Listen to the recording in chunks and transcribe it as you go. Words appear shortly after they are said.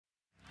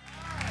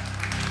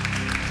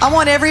I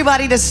want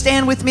everybody to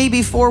stand with me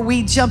before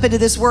we jump into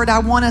this word. I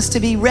want us to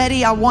be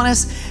ready. I want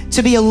us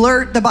to be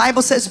alert. The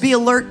Bible says be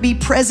alert, be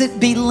present,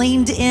 be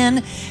leaned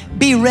in,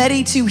 be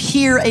ready to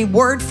hear a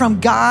word from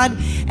God.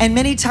 And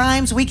many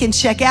times we can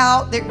check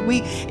out.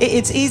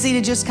 It's easy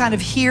to just kind of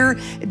hear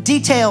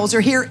details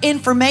or hear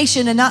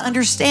information and not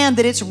understand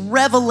that it's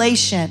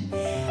revelation.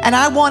 And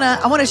I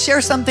want to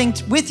share something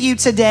with you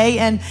today,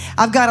 and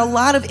I've got a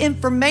lot of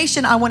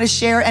information I want to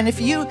share. And if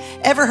you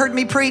ever heard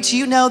me preach,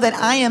 you know that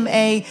I am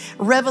a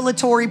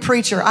revelatory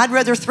preacher. I'd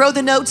rather throw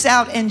the notes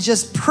out and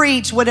just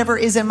preach whatever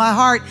is in my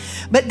heart.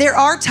 But there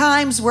are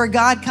times where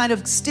God kind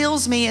of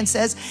stills me and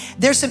says,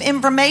 there's some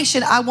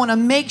information I want to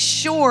make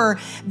sure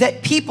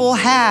that people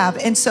have.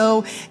 And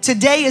so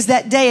today is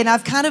that day, and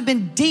I've kind of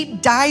been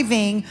deep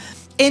diving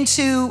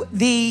into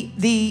the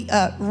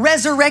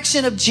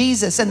resurrection of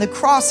Jesus and the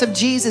cross of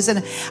Jesus.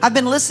 And I've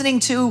been listening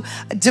to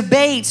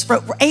debates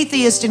for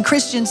atheists and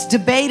Christians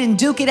debate and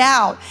duke it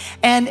out.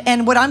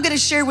 And what I'm going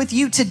to share with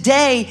you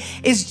today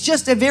is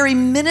just a very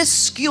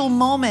minuscule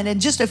moment and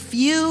just a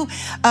few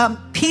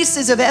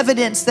pieces of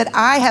evidence that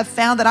I have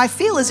found that I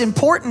feel is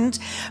important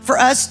for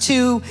us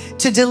to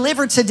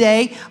deliver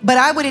today. But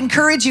I would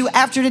encourage you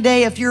after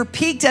today, if you're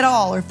piqued at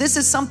all, or if this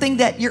is something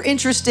that you're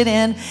interested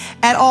in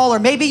at all, or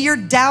maybe you're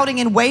doubting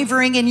and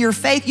wavering in your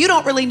faith, you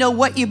don't really know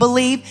what you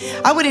believe,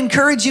 I would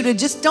encourage you to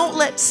just don't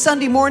let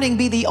Sunday morning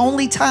be the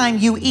only time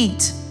you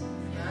eat.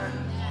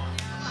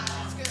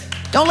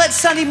 Don't let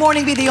Sunday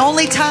morning be the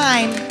only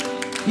time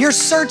you're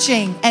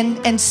searching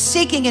and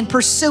seeking and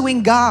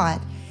pursuing God.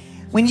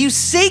 When you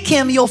seek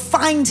Him, you'll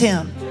find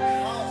Him.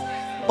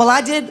 Well,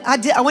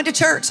 I went to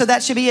church, so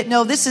that should be it.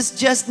 No, this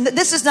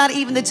is not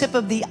even the tip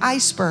of the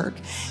iceberg.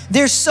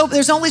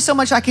 There's only so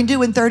much I can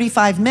do in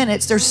 35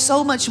 minutes. There's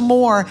so much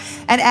more.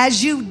 And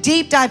as you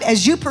deep dive,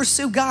 as you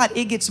pursue God,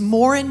 it gets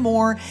more and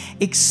more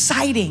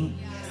exciting.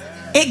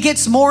 It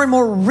gets more and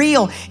more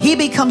real. He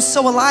becomes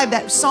so alive.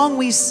 That song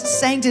we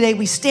sang today,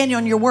 we stand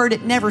on your word,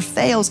 it never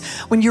fails.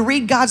 When you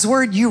read God's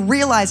word, you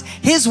realize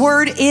His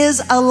word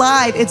is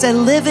alive. It's a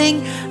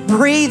living,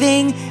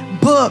 breathing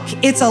book.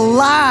 It's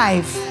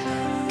alive.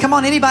 Come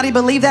on, anybody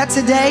believe that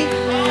today?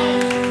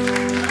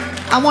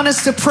 I want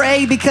us to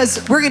pray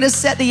because we're going to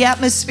set the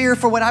atmosphere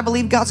for what I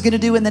believe God's going to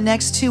do in the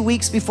next 2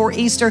 weeks before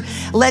Easter.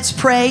 Let's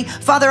pray.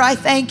 Father, I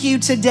thank you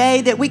today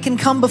that we can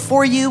come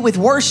before you with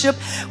worship,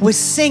 with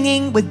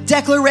singing, with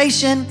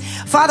declaration.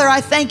 Father,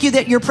 I thank you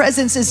that your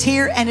presence is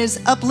here and has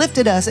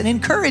uplifted us and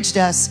encouraged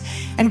us.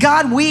 And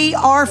God, we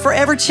are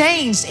forever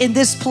changed in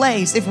this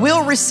place. If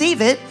we'll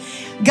receive it,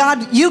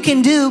 God, you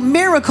can do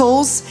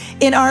miracles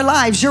in our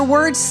lives. Your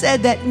word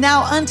said that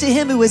now unto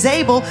him who is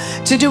able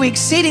to do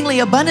exceedingly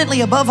abundantly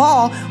above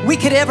all we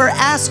could ever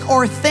ask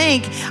or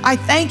think. I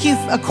thank you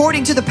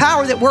according to the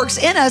power that works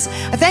in us.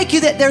 I thank you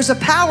that there's a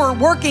power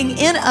working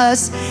in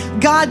us,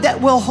 God,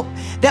 that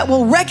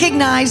will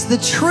recognize the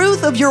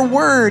truth of your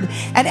word.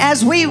 And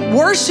as we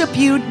worship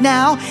you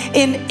now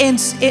in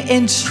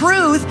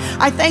truth,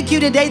 I thank you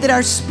today that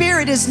our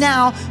spirit is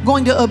now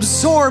going to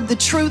absorb the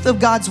truth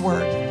of God's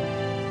word.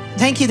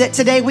 Thank you that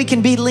today we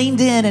can be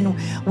leaned in and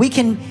we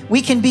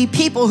can be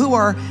people who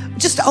are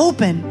just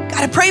open. God,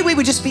 I pray we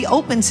would just be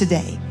open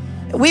today.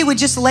 We would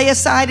just lay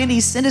aside any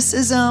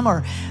cynicism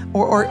or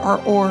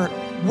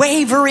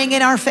wavering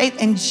in our faith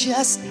and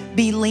just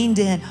be leaned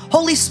in.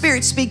 Holy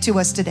Spirit, speak to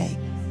us today.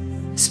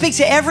 Speak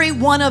to every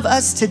one of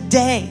us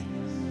today.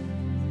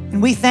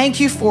 And we thank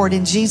you for it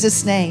in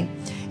Jesus' name.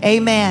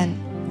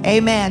 Amen.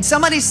 Amen.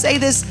 Somebody say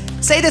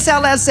this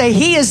out loud. Say,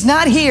 He is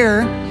not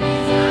here.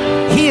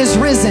 He is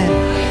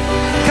risen.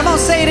 Come on,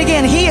 say it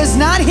again. He is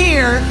not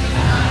here.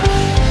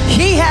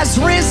 He has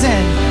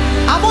risen.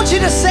 I want you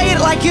to say it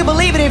like you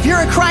believe it. If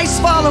you're a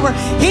Christ follower,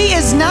 He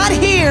is not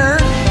here.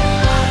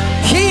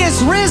 He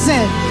is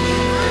risen.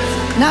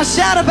 Now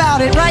shout about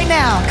it right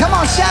now. Come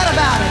on, shout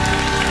about it.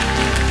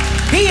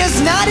 He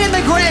is not in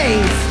the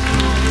grave.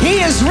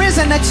 He is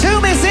risen. The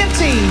tomb is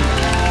empty.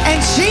 And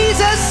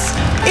Jesus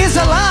is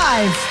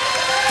alive.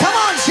 Come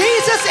on,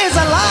 Jesus is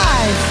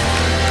alive.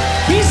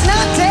 He's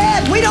not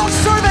dead. We don't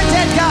serve a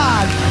dead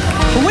God.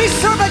 We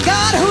serve a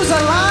God who's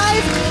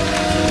alive,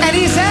 and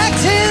He's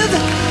active,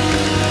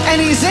 and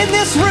He's in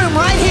this room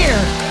right here.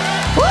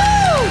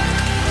 Woo!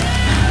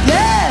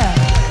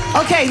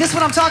 Yeah. Okay, this is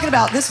what I'm talking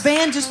about. This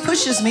band just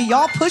pushes me.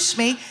 Y'all push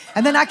me,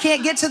 and then I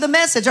can't get to the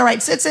message. All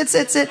right, sit.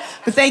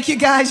 But thank you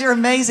guys. You're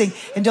amazing.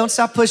 And don't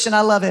stop pushing.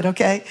 I love it,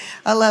 okay?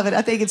 I love it.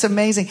 I think it's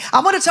amazing.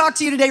 I want to talk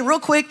to you today real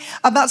quick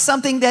about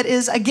something that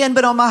is, again,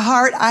 been on my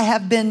heart. I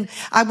have been,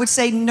 I would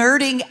say,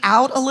 nerding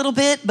out a little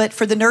bit, but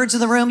for the nerds in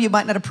the room, you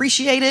might not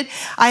appreciate it.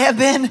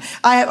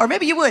 Or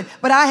maybe you would,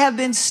 but I have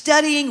been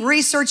studying,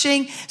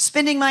 researching,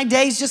 spending my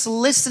days just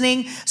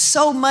listening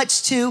so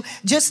much to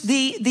just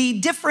the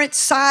different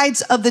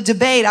sides of the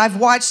debate. I've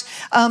watched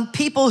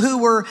people who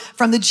were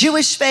from the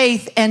Jewish faith,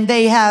 and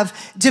they have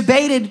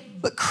debated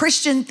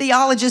Christian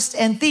theologists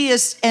and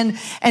theists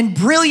and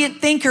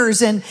brilliant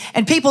thinkers and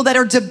people that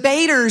are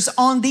debaters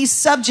on these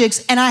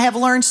subjects. And I have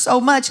learned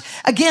so much.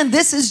 Again,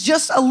 this is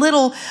just a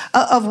little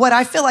of what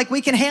I feel like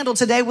we can handle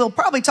today. We'll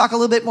probably talk a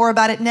little bit more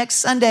about it next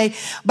Sunday.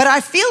 But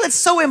I feel it's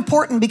so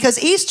important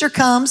because Easter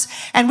comes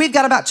and we've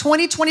got about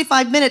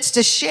 25 minutes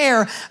to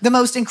share the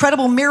most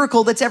incredible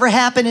miracle that's ever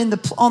happened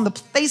on the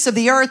face of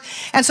the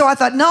earth. And so I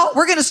thought, no,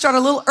 we're going to start a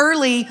little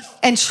early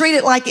and treat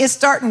it like it's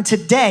starting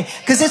today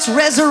because it's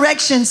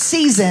resurrection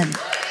season.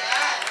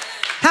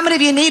 How many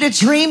of you need a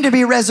dream to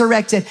be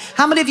resurrected?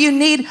 How many of you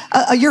need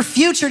your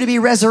future to be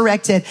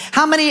resurrected?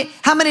 How many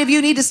of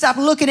you need to stop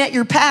looking at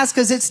your past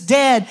because it's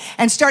dead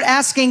and start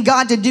asking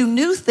God to do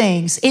new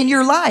things in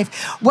your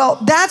life?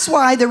 Well, that's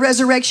why the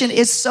resurrection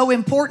is so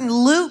important.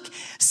 Luke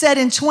said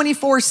in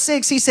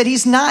 24:6, he said,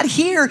 he's not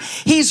here,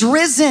 he's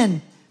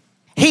risen.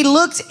 He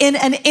looked in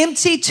an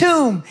empty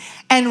tomb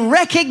and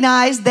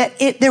recognized that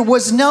there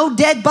was no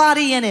dead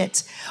body in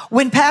it.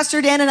 When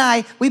Pastor Dan and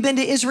I, we've been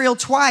to Israel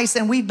twice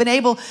and we've been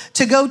able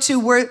to go to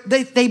where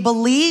they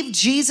believe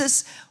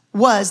Jesus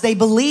was. They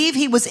believe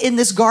he was in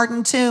this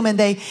garden tomb, and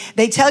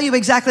they tell you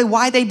exactly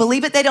why they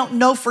believe it. They don't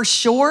know for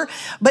sure,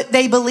 but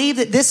they believe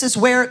that this is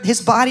where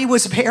his body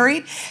was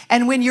buried.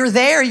 And when you're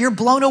there, you're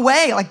blown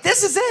away. Like,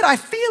 this is it. I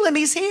feel him.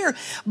 He's here.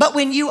 But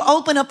when you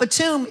open up a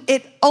tomb,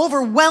 it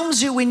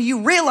overwhelms you when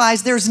you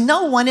realize there's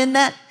no one in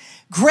that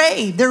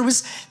grave.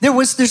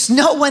 There's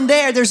no one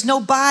there. There's no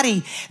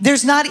body.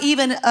 There's not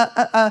even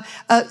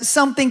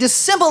something to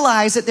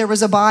symbolize that there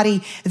was a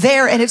body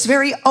there. And it's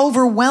very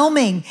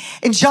overwhelming.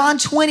 In John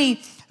 20,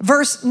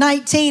 verse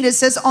 19, it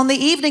says, on the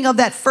evening of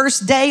that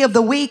first day of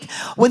the week,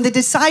 when the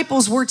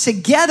disciples were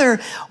together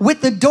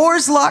with the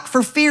doors locked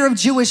for fear of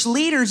Jewish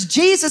leaders,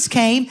 Jesus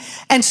came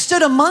and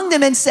stood among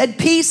them and said,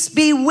 peace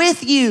be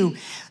with you.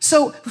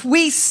 So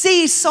we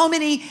see so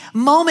many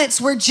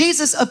moments where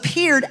Jesus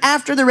appeared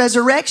after the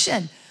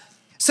resurrection.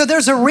 So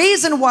there's a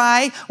reason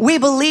why we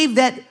believe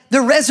that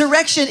the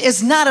resurrection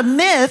is not a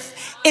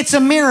myth, it's a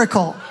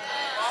miracle.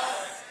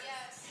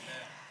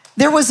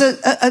 There was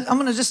I'm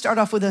going to just start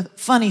off with a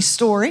funny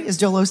story, as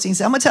Joel Osteen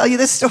said. I'm going to tell you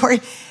this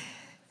story.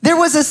 There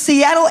was a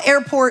Seattle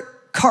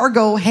airport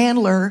cargo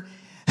handler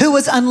who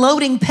was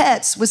unloading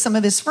pets with some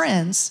of his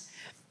friends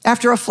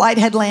after a flight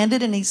had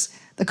landed, and he's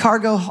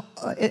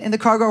in the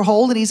cargo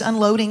hold, and he's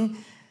unloading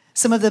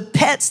some of the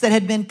pets that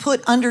had been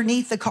put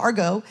underneath the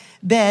cargo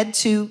bed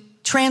to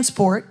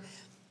transport.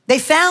 They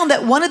found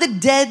that one of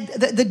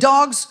the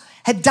dogs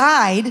had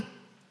died,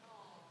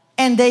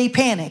 and they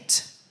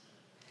panicked.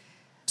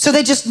 So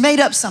they just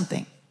made up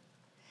something.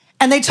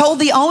 And they told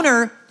the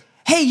owner,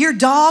 hey, your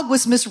dog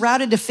was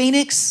misrouted to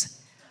Phoenix,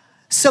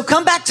 so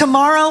come back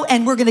tomorrow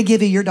and we're going to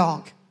give you your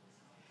dog.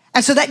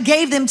 And so that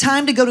gave them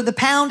time to go to the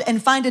pound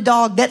and find a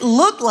dog that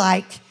looked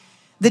like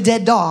the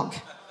dead dog.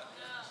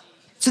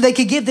 So they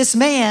could give this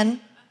man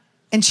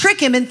and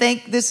trick him and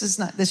think this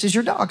is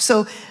your dog.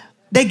 So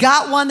they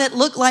got one that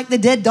looked like the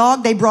dead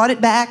dog. They brought it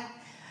back.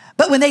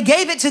 But when they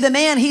gave it to the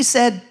man, he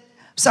said,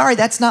 sorry,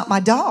 that's not my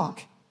dog.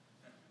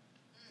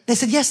 They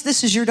said, yes,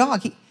 this is your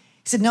dog. He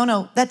said,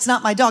 no, that's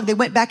not my dog. They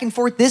went back and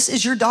forth. This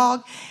is your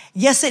dog.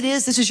 Yes, it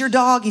is. This is your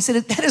dog. He said,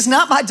 that is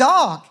not my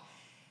dog.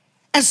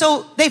 And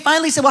so they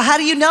finally said, well, how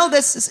do you know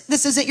this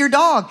isn't your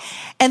dog?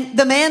 And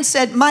the man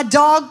said, my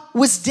dog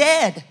was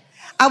dead.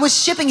 I was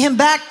shipping him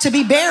back to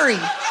be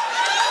buried.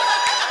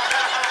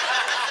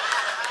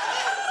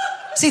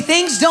 See,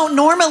 things don't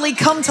normally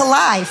come to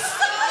life,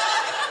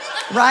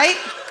 right?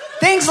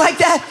 Things like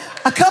that.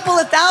 A couple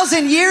of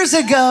thousand years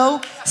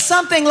ago,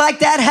 something like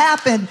that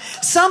happened.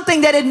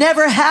 Something that had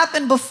never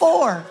happened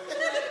before.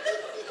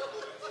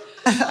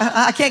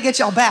 I can't get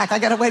y'all back. I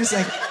got to wait a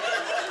second.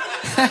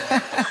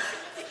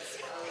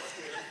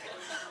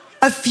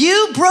 A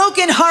few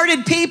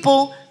broken-hearted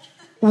people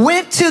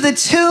went to the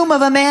tomb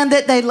of a man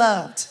that they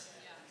loved.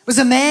 It was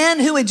a man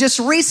who had just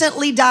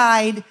recently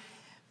died,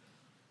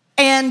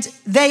 and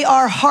they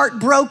are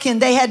heartbroken.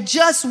 They had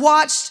just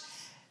watched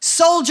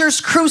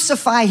soldiers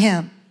crucify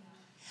him,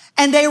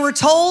 and they were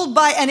told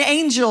by an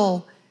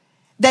angel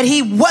that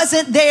he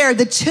wasn't there.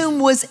 The tomb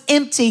was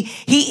empty.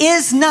 He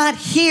is not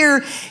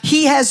here.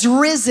 He has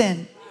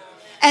risen.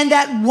 And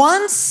that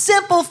one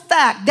simple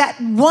fact, that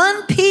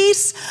one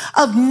piece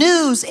of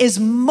news is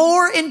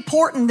more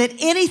important than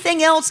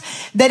anything else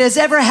that has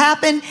ever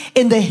happened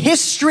in the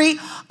history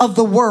of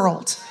the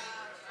world.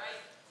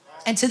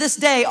 And to this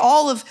day,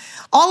 all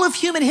of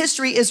human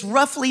history is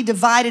roughly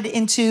divided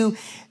into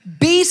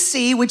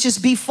BC, which is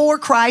before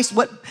Christ,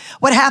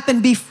 what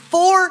happened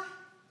before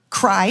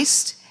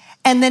Christ,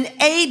 and then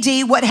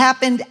AD, what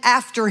happened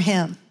after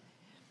him.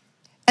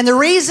 And the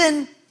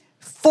reason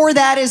for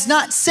that is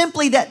not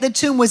simply that the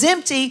tomb was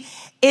empty.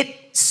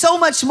 It's so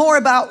much more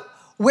about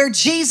where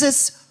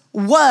Jesus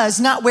was,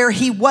 not where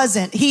he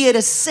wasn't. He had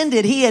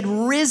ascended. He had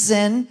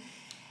risen.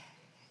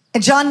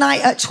 And John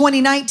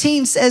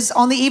 20:19 says,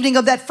 on the evening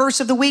of that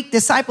first of the week,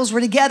 disciples were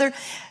together.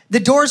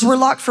 The doors were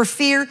locked for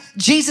fear.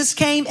 Jesus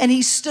came and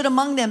he stood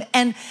among them.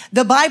 And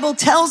the Bible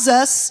tells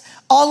us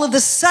all of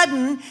a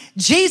sudden,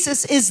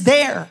 Jesus is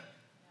there.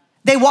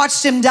 They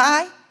watched him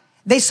die.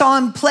 They saw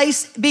him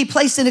be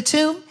placed in a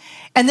tomb.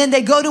 And then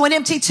they go to an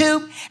empty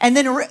tomb. And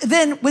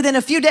then within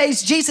a few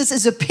days, Jesus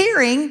is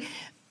appearing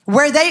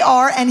where they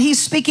are, and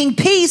he's speaking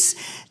peace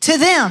to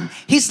them.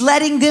 He's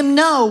letting them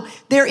know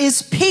there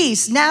is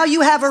peace. Now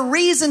you have a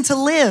reason to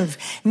live.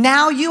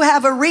 Now you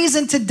have a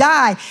reason to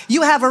die.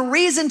 You have a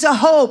reason to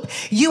hope.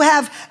 You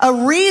have a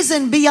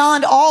reason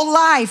beyond all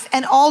life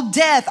and all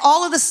death.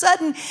 All of a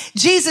sudden,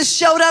 Jesus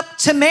showed up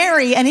to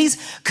Mary, and he's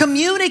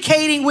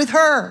communicating with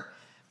her.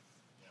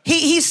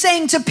 He's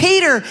saying to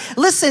Peter,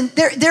 listen,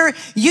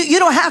 you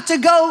don't have to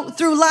go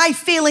through life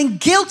feeling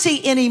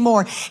guilty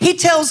anymore. He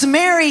tells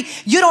Mary,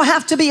 you don't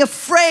have to be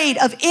afraid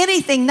of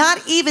anything, not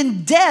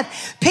even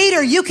death.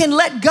 Peter, you can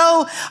let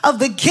go of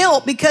the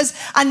guilt, because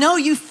I know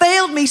you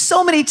failed me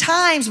so many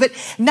times, but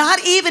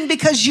not even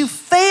because you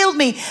failed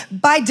me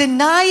by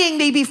denying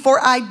me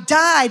before I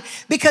died,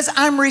 because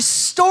I'm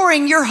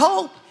restoring your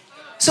hope.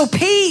 So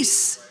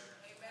peace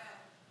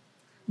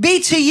be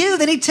to you.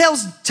 Then he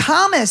tells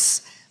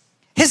Thomas,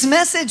 his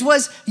message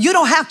was, you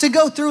don't have to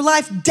go through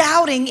life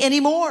doubting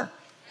anymore.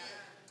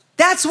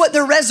 That's what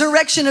the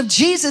resurrection of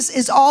Jesus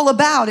is all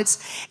about.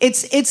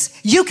 It's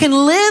you can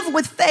live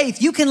with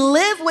faith, you can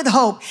live with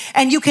hope,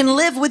 and you can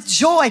live with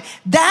joy.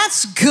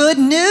 That's good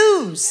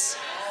news.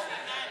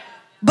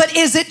 But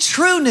is it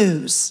true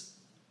news?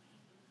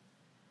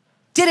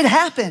 Did it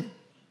happen?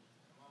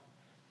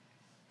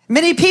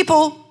 Many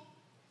people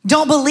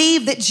don't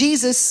believe that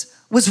Jesus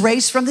was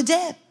raised from the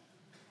dead.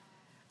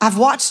 I've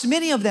watched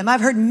many of them.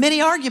 I've heard many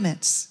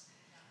arguments,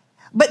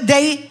 but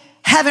they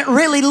haven't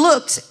really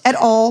looked at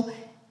all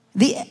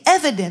the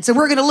evidence. And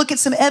we're going to look at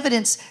some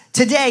evidence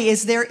today.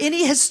 Is there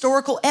any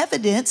historical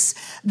evidence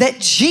that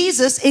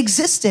Jesus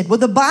existed? Well,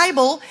 the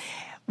Bible,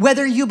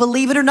 whether you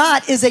believe it or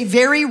not, is a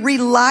very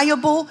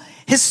reliable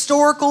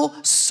historical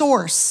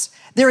source.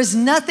 There is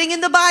nothing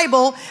in the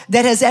Bible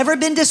that has ever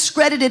been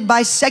discredited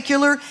by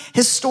secular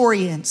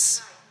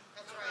historians.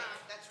 That's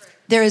right.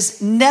 There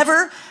has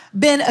never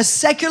been a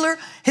secular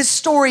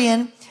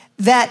historian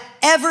that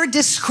ever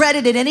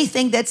discredited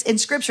anything that's in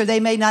Scripture. They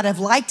may not have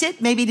liked it,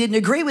 maybe didn't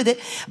agree with it,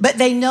 but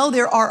they know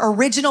there are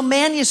original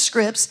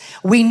manuscripts.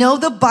 We know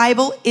the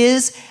Bible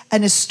is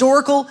an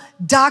historical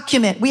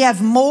document. We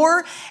have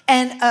more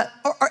and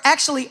or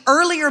actually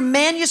earlier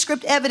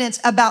manuscript evidence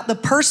about the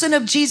person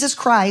of Jesus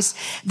Christ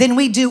than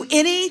we do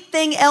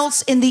anything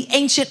else in the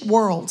ancient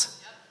world.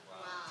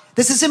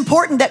 This is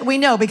important that we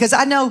know, because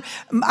I know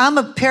I'm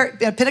a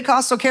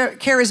Pentecostal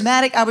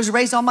charismatic. I was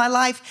raised all my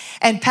life,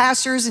 and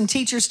pastors and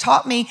teachers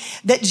taught me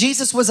that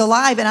Jesus was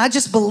alive, and I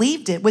just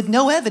believed it with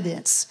no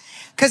evidence,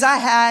 because I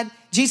had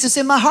Jesus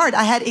in my heart.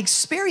 I had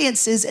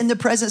experiences in the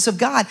presence of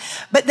God.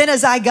 But then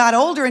as I got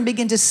older and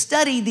began to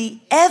study the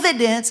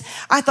evidence,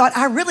 I thought,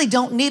 I really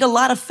don't need a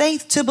lot of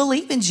faith to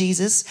believe in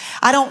Jesus.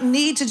 I don't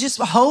need to just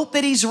hope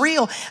that he's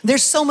real.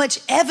 There's so much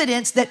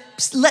evidence that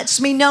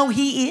lets me know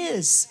he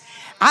is.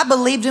 I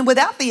believed him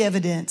without the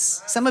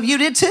evidence. Some of you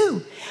did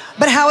too.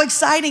 But how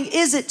exciting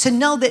is it to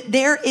know that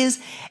there is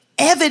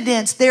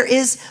evidence,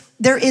 there's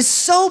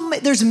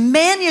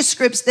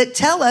manuscripts that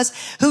tell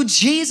us who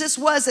Jesus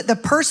was, that the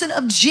person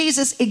of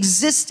Jesus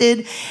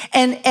existed,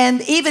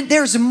 and even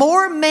there's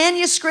more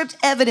manuscript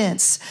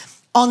evidence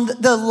on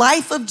the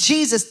life of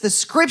Jesus, the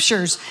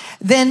scriptures,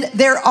 than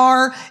there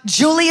are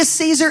Julius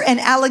Caesar and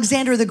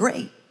Alexander the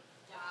Great.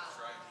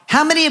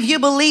 How many of you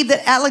believe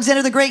that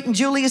Alexander the Great and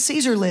Julius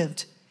Caesar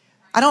lived?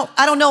 I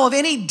don't know of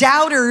any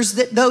doubters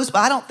that but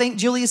I don't think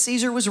Julius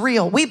Caesar was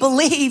real. We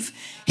believe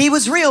he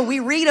was real.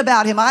 We read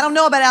about him. I don't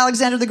know about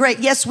Alexander the Great.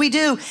 Yes, we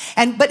do.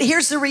 But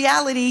here's the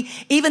reality.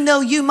 Even though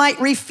you might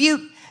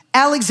refute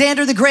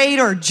Alexander the Great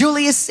or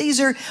Julius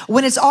Caesar,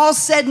 when it's all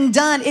said and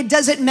done, it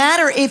doesn't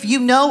matter if you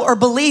know or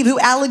believe who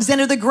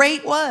Alexander the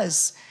Great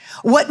was.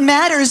 What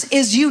matters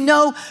is you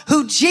know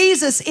who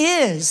Jesus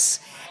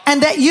is,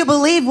 and that you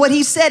believe what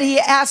he said. He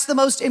asked the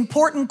most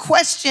important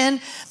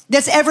question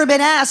that's ever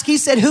been asked. He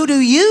said, who do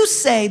you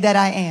say that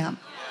I am?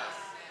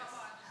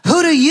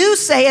 Who do you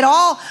say? It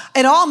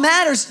all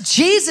matters.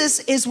 Jesus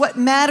is what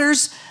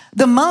matters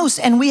the most.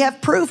 And we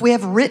have proof. We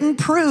have written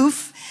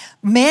proof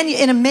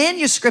in a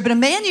manuscript. And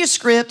a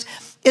manuscript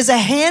is a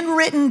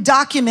handwritten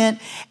document,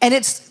 and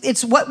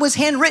it's what was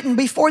handwritten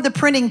before the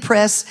printing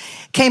press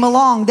came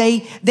along.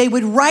 They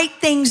would write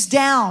things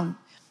down.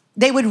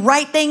 They would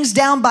write things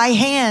down by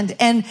hand.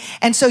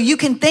 And so you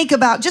can think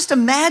about, just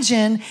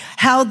imagine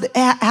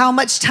how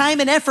much time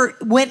and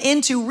effort went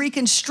into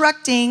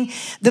reconstructing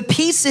the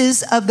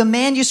pieces of the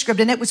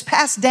manuscript. And it was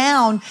passed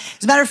down.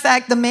 As a matter of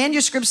fact, the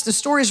manuscripts, the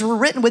stories were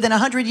written within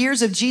 100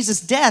 years of Jesus'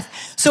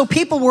 death. So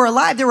people were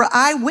alive. There were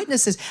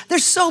eyewitnesses.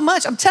 There's so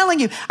much. I'm telling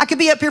you, I could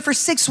be up here for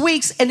 6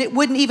 weeks and it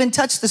wouldn't even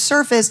touch the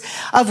surface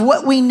of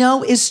what we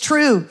know is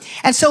true.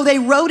 And so they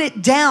wrote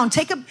it down.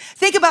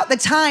 Think about the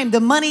time, the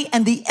money,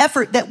 and the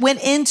effort that went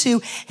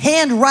into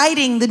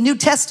handwriting the New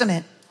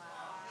Testament.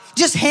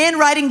 Just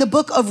handwriting the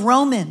book of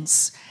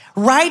Romans,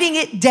 writing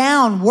it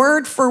down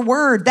word for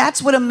word.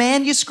 That's what a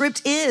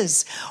manuscript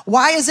is.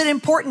 Why is it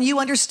important you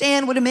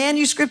understand what a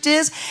manuscript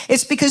is?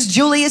 It's because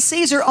Julius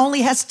Caesar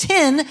only has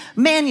 10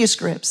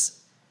 manuscripts.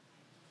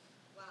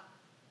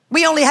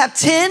 We only have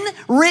 10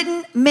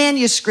 written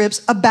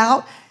manuscripts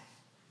about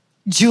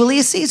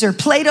Julius Caesar.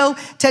 Plato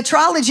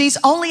Tetralogies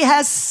only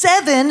has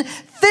 7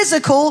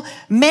 physical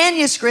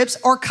manuscripts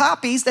or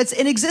copies that's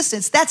in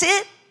existence. That's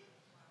it.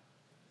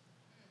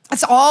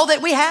 That's all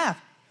that we have.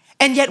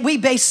 And yet we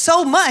base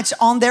so much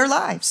on their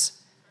lives.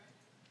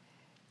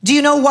 Do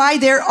you know why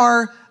there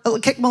are,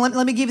 okay, well,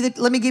 let me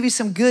give you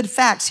some good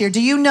facts here.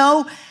 Do you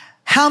know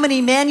how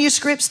many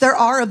manuscripts there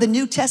are of the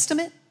New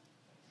Testament?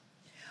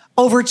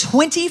 Over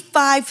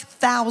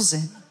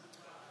 25,000.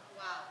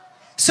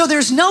 So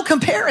there's no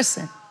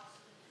comparison.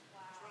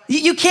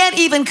 You can't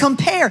even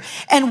compare.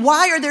 And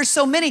why are there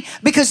so many?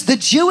 Because the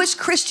Jewish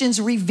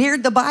Christians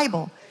revered the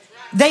Bible.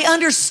 They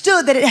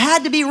understood that it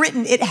had to be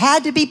written. It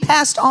had to be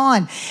passed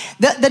on.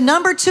 The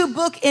number 2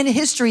 book in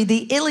history, the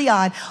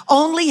Iliad,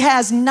 only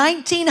has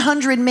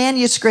 1,900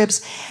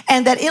 manuscripts.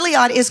 And that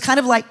Iliad is kind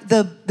of like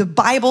the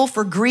Bible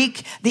for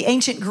Greek, the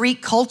ancient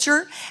Greek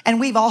culture. And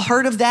we've all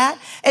heard of that.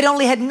 It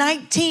only had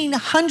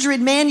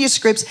 1,900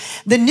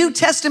 manuscripts. The New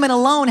Testament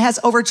alone has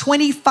over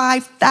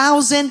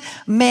 25,000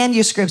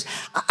 manuscripts.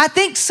 I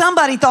think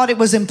somebody thought it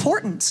was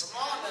important.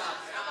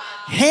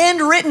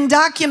 Handwritten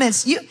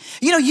documents. You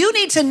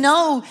need to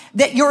know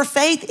that your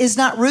faith is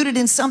not rooted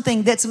in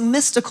something that's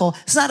mystical.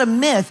 It's not a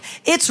myth.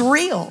 It's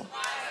real.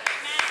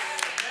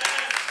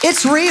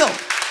 It's real.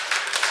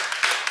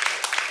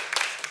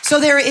 So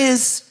there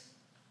is,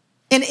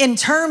 in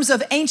terms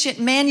of ancient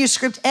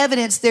manuscript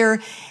evidence,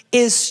 there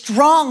is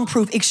strong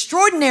proof,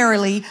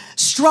 extraordinarily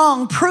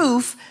strong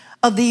proof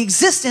of the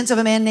existence of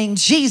a man named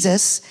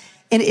Jesus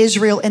in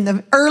Israel in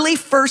the early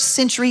 1st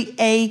century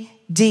AD.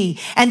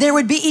 And there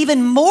would be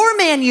even more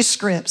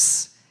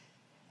manuscripts.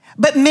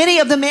 But many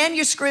of the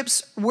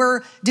manuscripts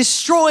were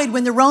destroyed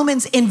when the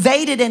Romans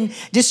invaded and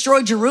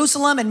destroyed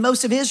Jerusalem and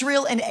most of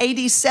Israel in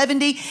AD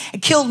 70,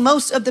 and killed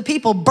most of the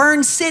people,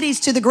 burned cities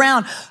to the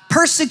ground,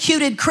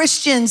 persecuted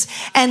Christians,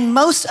 and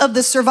most of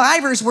the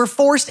survivors were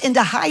forced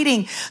into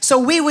hiding. So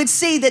we would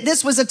see that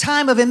this was a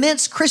time of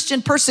immense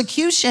Christian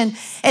persecution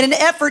and an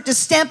effort to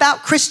stamp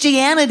out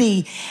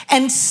Christianity.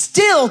 And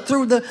still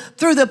through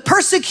the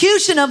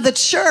persecution of the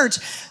church,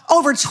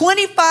 over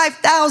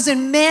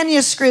 25,000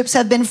 manuscripts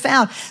have been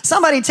found.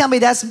 Somebody tell me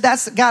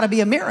that's got to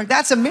be a miracle.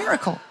 That's a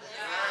miracle.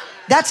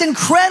 That's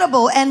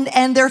incredible.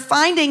 And they're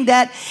finding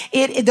that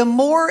the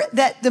more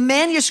that the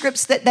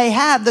manuscripts that they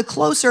have, the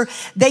closer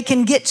they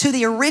can get to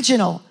the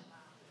original.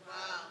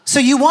 So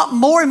you want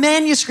more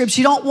manuscripts.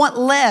 You don't want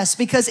less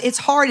because it's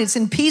hard. It's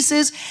in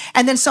pieces.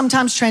 And then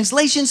sometimes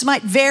translations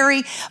might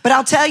vary. But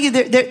I'll tell you,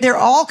 there are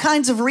all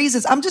kinds of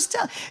reasons. I'm just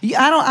telling you,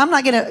 I'm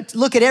not going to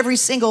look at every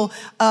single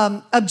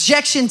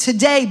objection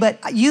today,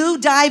 but you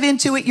dive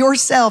into it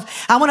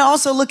yourself. I want to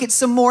also look at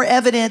some more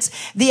evidence,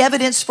 the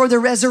evidence for the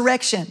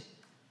resurrection.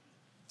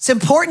 It's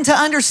important to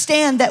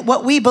understand that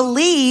what we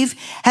believe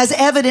has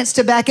evidence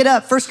to back it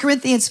up. 1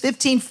 Corinthians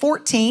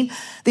 15:14,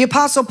 the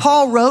Apostle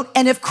Paul wrote,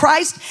 "And if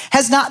Christ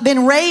has not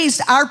been raised,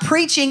 our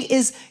preaching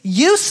is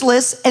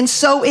useless, and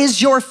so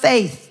is your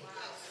faith."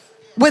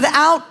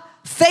 Without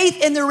faith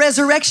in the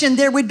resurrection,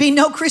 there would be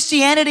no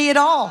Christianity at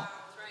all.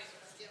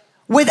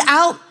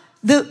 Without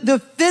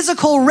the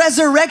physical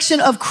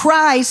resurrection of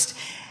Christ,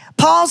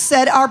 Paul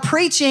said our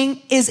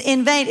preaching is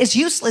in vain. It's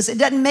useless. It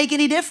doesn't make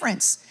any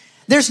difference.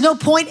 There's no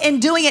point in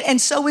doing it, and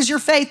so is your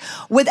faith.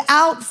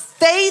 Without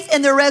faith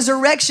in the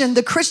resurrection,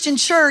 the Christian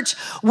church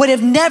would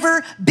have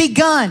never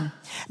begun.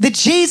 The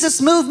Jesus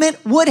movement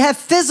would have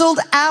fizzled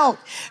out.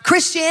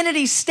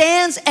 Christianity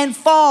stands and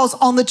falls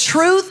on the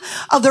truth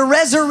of the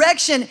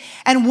resurrection,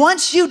 and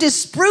once you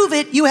disprove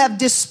it, you have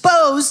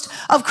disposed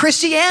of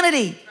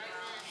Christianity.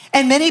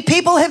 And many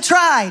people have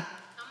tried.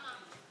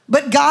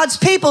 But God's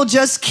people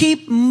just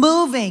keep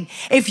moving.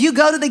 If you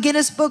go to the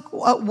Guinness Book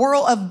of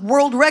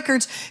World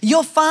Records,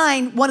 you'll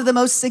find one of the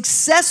most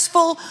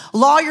successful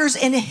lawyers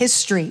in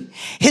history.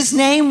 His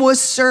name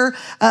was Sir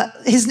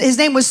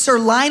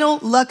Lionel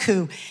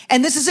Luckhoo.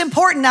 And this is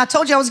important. I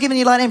told you I was giving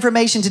you a lot of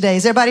information today.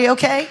 Is everybody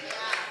okay?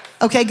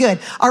 Okay, good.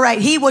 All right.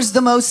 He was the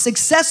most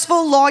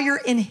successful lawyer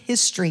in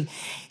history.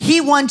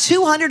 He won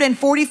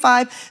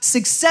 245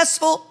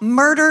 successful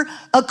murder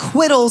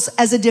acquittals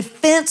as a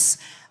defense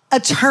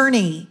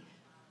attorney.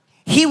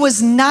 He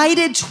was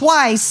knighted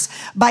twice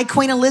by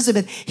Queen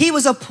Elizabeth. He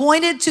was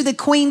appointed to the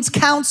Queen's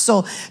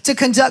Council to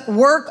conduct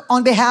work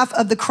on behalf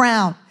of the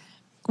crown.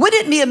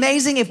 Wouldn't it be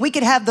amazing if we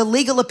could have the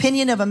legal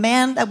opinion of a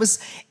man that was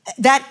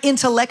that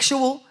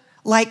intellectual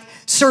like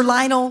Sir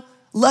Lionel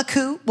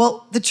Luckhoo?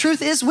 Well, the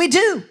truth is we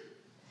do.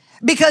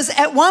 Because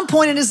at one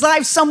point in his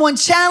life, someone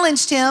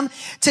challenged him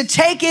to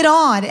take it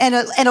on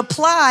and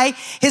apply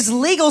his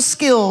legal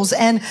skills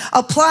and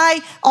apply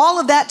all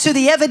of that to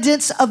the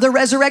evidence of the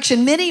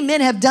resurrection. Many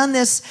men have done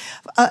this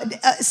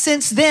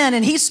since then,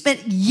 and he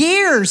spent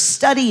years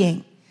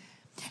studying.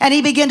 And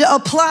he began to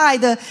apply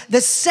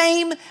the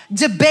same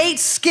debate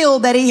skill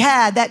that he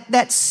had,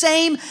 that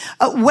same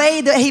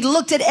way that he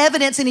looked at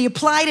evidence, and he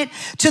applied it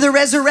to the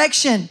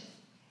resurrection.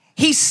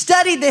 He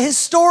studied the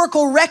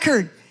historical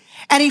record,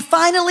 and he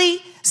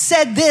finally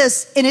said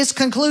this in his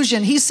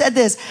conclusion. He said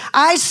this: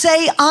 I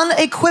say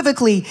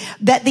unequivocally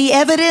that the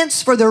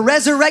evidence for the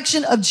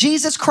resurrection of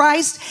Jesus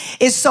Christ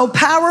is so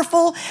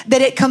powerful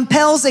that it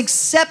compels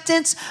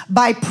acceptance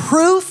by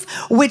proof,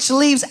 which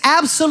leaves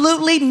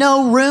absolutely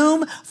no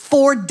room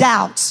for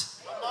doubt.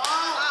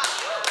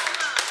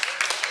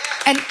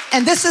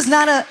 And this is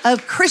not a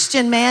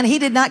Christian man. He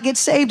did not get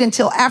saved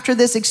until after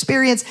this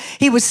experience.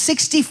 He was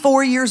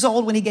 64 years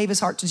old when he gave his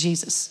heart to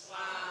Jesus.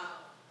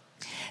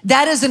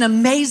 That is an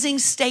amazing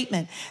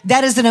statement.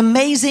 That is an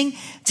amazing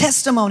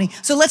testimony.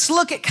 So let's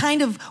look at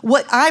kind of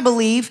what I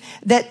believe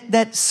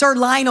that Sir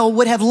Lionel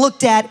would have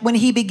looked at when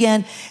he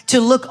began to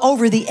look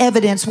over the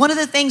evidence. One of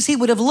the things he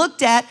would have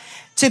looked at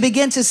to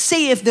begin to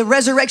see if the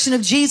resurrection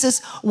of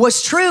Jesus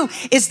was true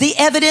is the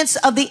evidence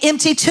of the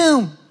empty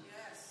tomb.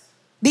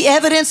 The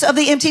evidence of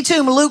the empty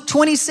tomb. Luke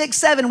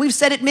 26:7. We've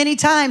said it many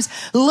times.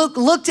 Luke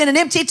looked in an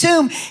empty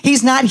tomb.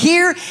 He's not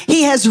here.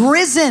 He has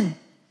risen.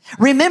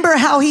 Remember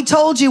how he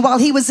told you while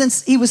he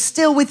was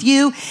still with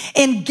you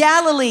in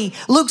Galilee.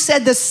 Luke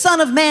said the Son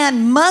of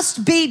Man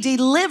must be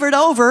delivered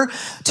over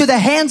to the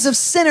hands of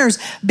sinners,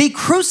 be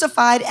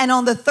crucified, and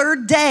on the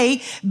third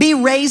day be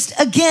raised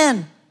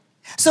again.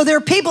 So there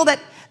are people that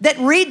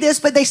read this,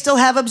 but they still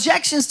have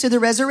objections to the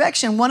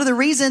resurrection. One of the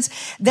reasons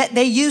that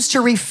they use to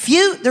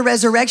refute the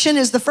resurrection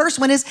is, the first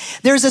one is,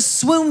 there's a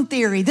swoon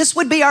theory. This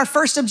would be our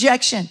first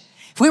objection.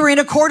 If we were in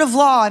a court of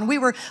law and we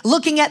were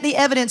looking at the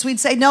evidence, we'd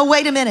say, no,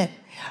 wait a minute.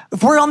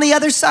 If we're on the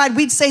other side,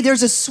 we'd say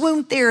there's a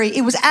swoon theory.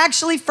 It was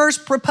actually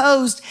first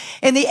proposed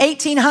in the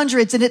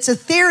 1800s, and it's a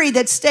theory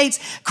that states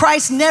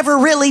Christ never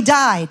really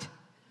died.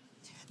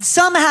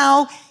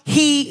 Somehow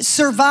he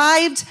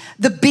survived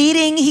the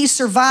beating. He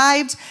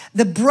survived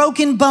the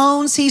broken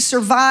bones. He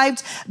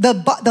survived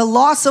the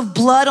loss of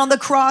blood on the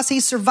cross. He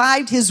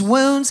survived his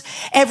wounds.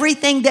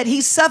 Everything that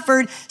he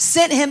suffered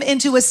sent him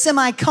into a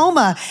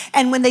semi-coma.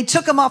 And when they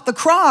took him off the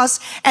cross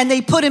and they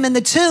put him in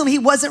the tomb, he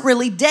wasn't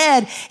really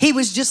dead. He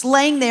was just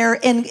laying there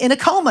in a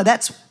coma.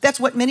 That's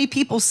what many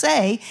people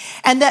say.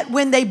 And that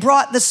when they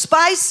brought the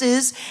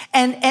spices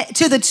and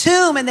to the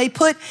tomb and they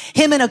put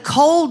him in a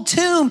cold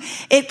tomb,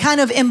 it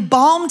kind of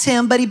embalmed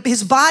him, but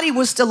his body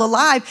was still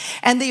alive,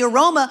 and the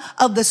aroma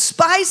of the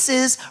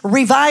spices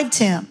revived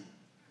him.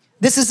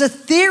 This is a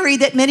theory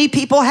that many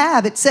people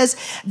have. It says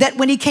that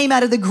when he came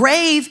out of the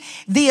grave,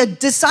 the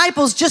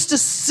disciples just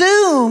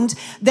assumed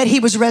that he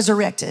was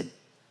resurrected.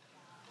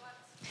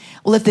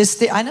 Well, if this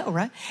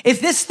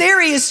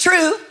theory is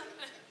true,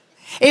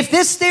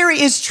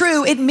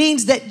 it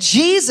means that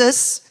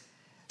Jesus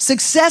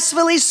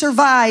successfully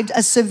survived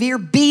a severe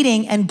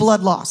beating and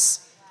blood loss.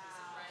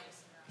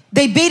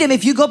 They beat him.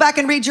 If you go back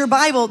and read your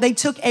Bible, they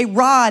took a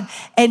rod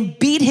and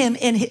beat him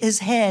in his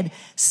head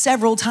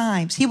several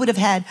times. He would have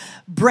had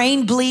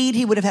brain bleed.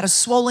 He would have had a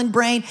swollen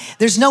brain.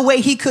 There's no way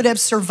he could have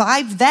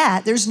survived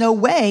that. There's no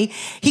way.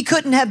 He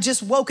couldn't have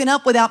just woken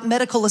up without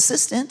medical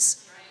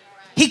assistance.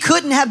 He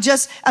couldn't have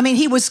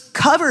he was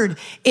covered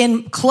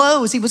in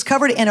clothes. He was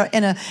covered in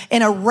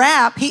a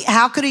wrap.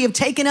 How could he have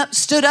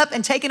stood up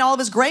and taken all of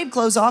his grave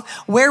clothes off?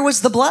 Where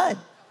was the blood?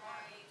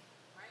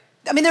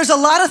 There's a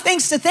lot of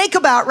things to think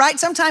about, right?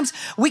 Sometimes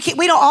we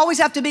don't always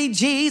have to be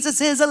Jesus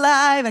is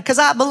alive because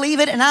I believe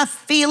it and I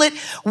feel it.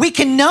 We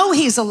can know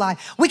he's alive.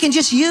 We can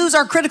just use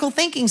our critical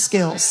thinking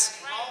skills,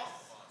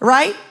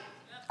 right?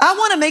 I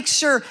want to make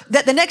sure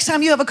that the next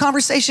time you have a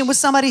conversation with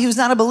somebody who's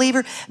not a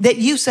believer, that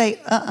you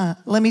say,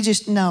 let me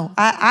just know.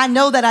 I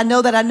know that I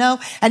know that I know,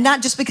 and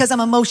not just because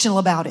I'm emotional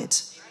about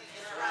it.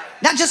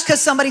 Not just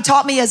because somebody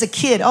taught me as a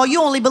kid. Oh,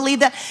 you only believe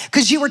that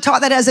because you were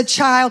taught that as a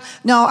child.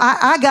 No,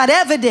 I got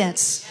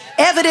evidence.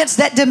 Evidence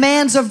that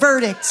demands a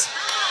verdict.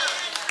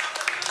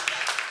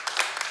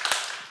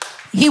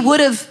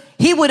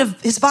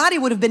 His body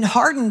would have been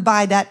hardened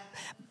by that,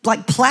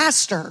 like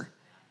plaster.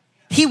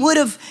 He would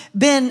have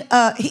been,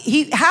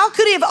 how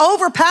could he have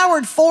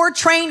overpowered 4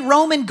 trained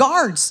Roman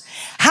guards?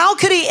 How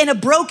could he, in a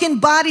broken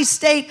body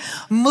state,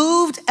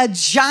 moved a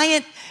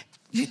giant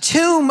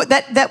tomb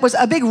that was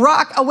a big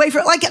rock away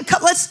from,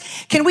 let's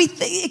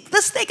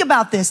think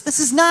about this. This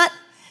is not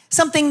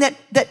something that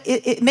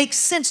it makes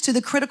sense to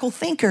the critical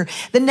thinker.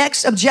 The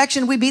next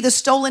objection would be the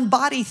stolen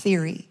body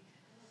theory.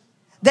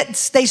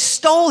 That they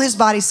stole his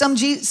body. Some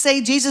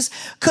say Jesus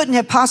couldn't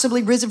have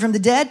possibly risen from the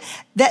dead.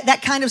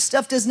 That kind of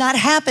stuff does not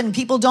happen.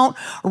 People don't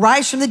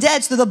rise from the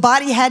dead. So the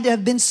body had to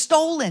have been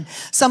stolen.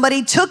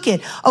 Somebody took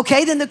it.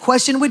 Okay, then the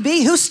question would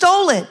be, who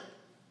stole it?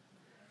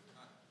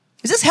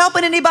 Is this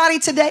helping anybody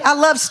today? I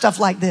love stuff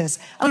like this.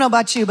 I don't know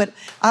about you, but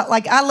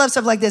I love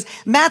stuff like this.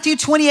 Matthew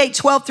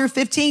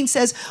 28:12-15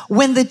 says,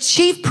 when the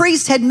chief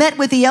priest had met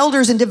with the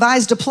elders and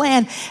devised a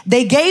plan,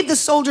 they gave the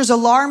soldiers a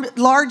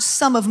large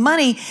sum of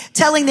money,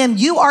 telling them,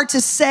 you are to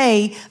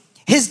say,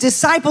 his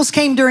disciples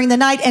came during the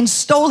night and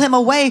stole him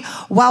away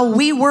while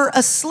we were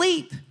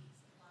asleep.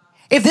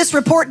 If this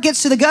report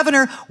gets to the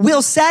governor,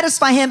 we'll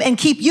satisfy him and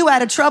keep you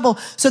out of trouble.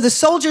 So the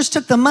soldiers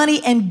took the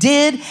money and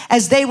did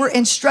as they were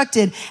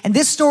instructed. And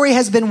this story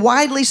has been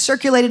widely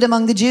circulated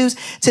among the Jews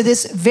to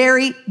this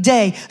very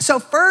day. So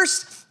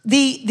first,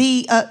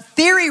 the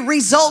theory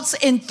results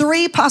in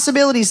three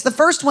possibilities. The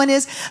first one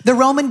is the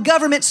Roman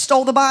government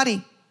stole the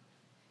body.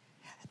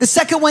 The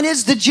second one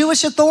is the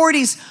Jewish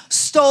authorities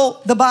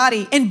stole the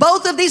body. In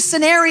both of these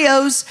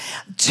scenarios,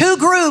 two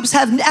groups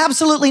have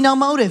absolutely no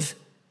motive.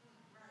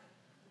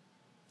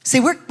 See,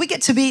 we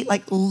get to be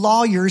like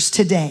lawyers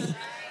today.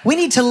 We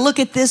need to look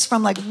at this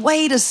from like,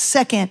 wait a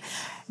second.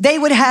 They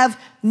would have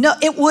no,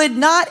 it would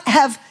not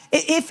have,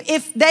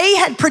 if they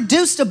had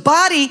produced a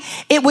body,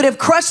 it would have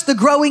crushed the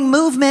growing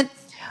movement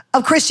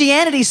of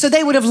Christianity. So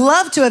they would have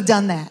loved to have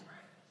done that.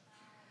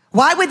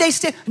 Why would they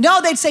still?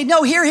 No, they'd say,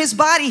 no, here his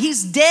body,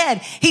 he's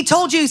dead. He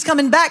told you he's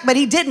coming back, but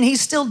he didn't.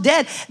 He's still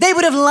dead. They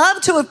would have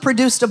loved to have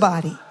produced a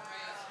body.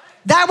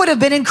 That would have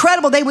been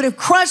incredible. They would have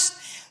crushed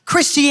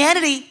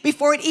Christianity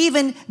before it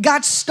even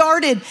got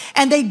started.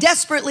 And they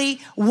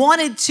desperately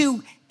wanted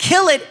to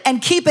kill it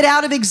and keep it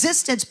out of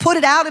existence, put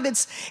it out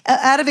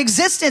of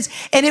existence.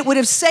 And it would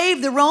have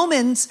saved the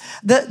Romans,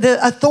 the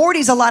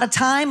authorities, a lot of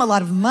time, a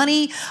lot of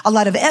money, a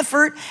lot of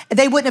effort.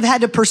 They wouldn't have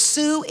had to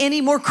pursue any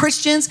more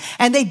Christians,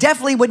 and they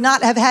definitely would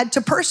not have had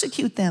to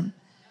persecute them.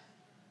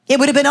 It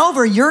would have been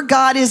over. Your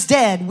God is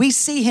dead. We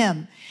see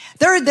him.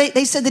 Third,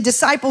 they said the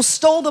disciples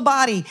stole the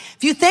body.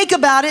 If you think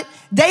about it,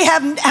 they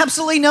have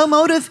absolutely no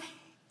motive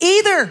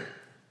either.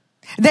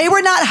 They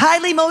were not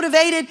highly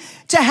motivated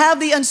to have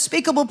the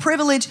unspeakable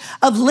privilege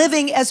of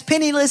living as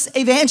penniless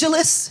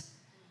evangelists.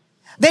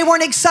 They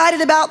weren't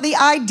excited about the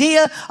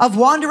idea of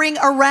wandering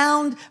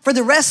around for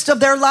the rest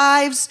of their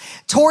lives,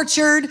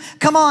 tortured.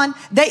 Come on.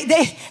 They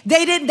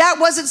didn't, that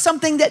wasn't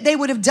something that they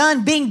would have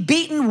done, being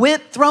beaten,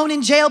 whipped, thrown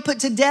in jail,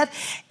 put to death.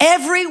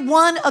 Every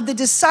one of the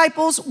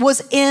disciples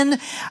was in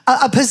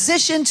a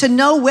position to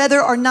know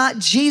whether or not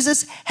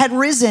Jesus had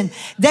risen.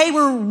 They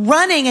were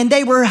running and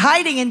they were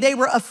hiding and they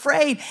were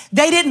afraid.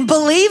 They didn't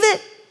believe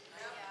it.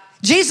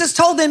 Jesus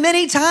told them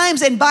many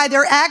times, and by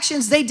their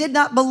actions, they did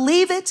not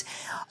believe it.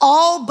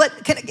 All but,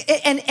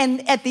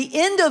 and at the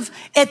end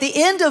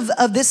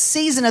of this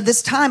season, of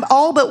this time,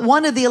 all but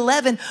one of the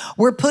 11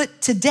 were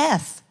put to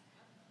death.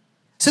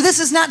 So this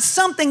is not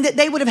something that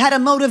they would have had a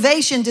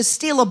motivation to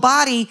steal a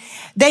body.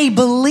 They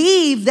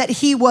believed that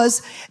he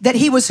was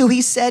who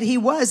he said he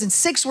was. And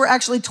 6 were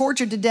actually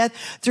tortured to death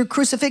through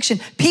crucifixion.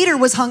 Peter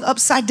was hung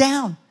upside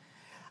down.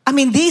 I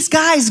mean, these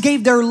guys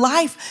gave their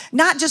life,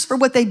 not just for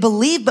what they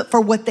believed, but for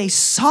what they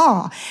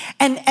saw.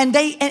 And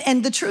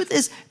the truth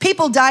is,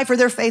 people die for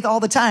their faith all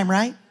the time,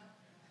 right?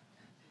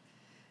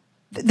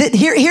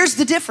 Here's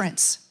the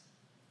difference.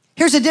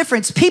 Here's the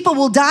difference. People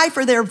will die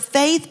for their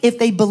faith if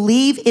they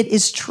believe it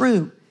is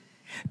true.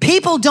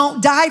 People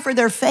don't die for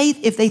their faith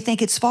if they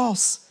think it's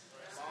false.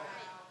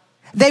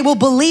 They will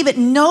believe it.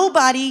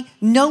 Nobody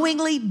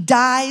knowingly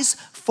dies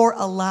for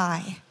a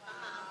lie.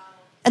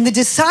 And the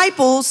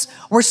disciples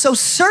were so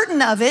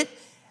certain of it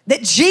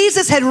that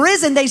Jesus had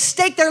risen, they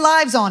staked their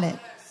lives on it.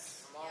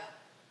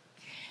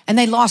 And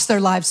they lost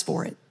their lives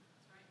for it.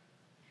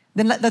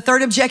 Then the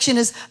third objection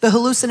is the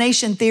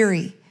hallucination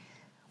theory.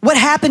 What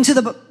happened to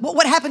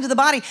the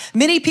body?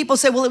 Many people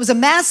say, well, it was a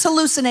mass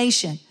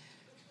hallucination.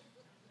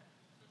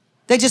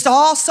 They just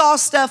all saw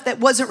stuff that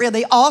wasn't real.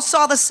 They all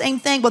saw the same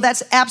thing. Well,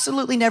 that's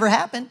absolutely never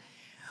happened.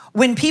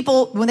 When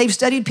they've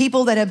studied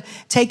people that have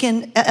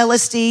taken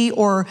LSD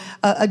or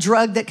a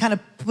drug that kind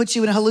of puts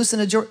you in a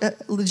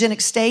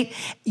hallucinogenic state,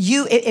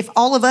 if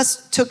all of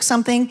us took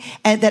something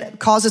and that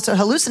caused us to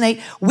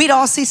hallucinate, we'd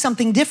all see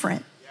something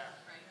different.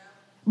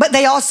 But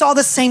they all saw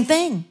the same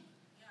thing.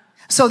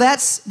 So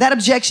that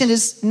objection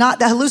is not,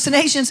 the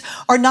hallucinations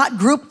are not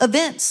group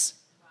events.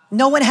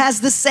 No one has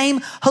the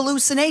same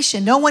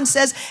hallucination. No one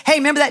says, hey,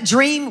 remember that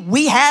dream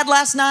we had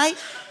last night?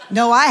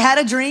 No, I had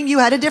a dream, you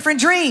had a different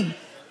dream.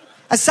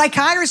 A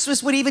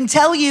psychiatrist would even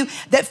tell you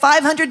that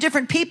 500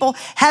 different people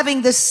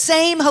having the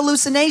same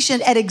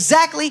hallucination at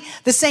exactly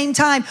the same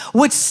time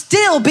would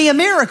still be a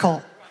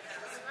miracle.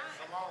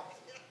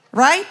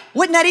 Right?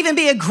 Wouldn't that even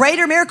be a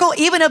greater miracle,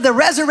 even of the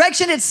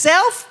resurrection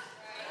itself?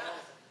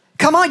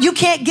 Come on, you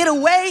can't get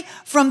away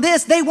from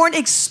this. They weren't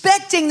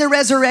expecting the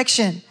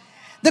resurrection.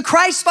 The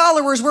Christ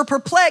followers were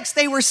perplexed.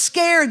 They were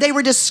scared. They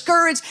were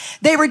discouraged.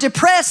 They were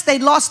depressed. They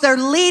lost their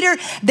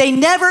leader. They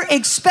never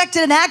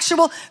expected an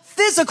actual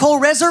physical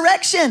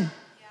resurrection.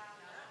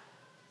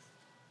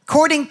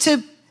 According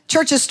to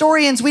church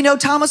historians, we know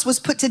Thomas was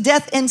put to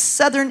death in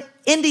southern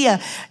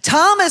India.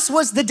 Thomas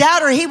was the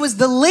doubter. He was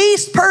the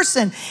least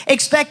person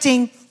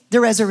expecting the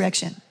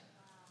resurrection.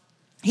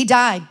 He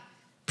died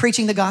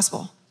preaching the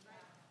gospel.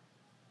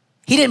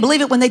 He didn't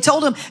believe it when they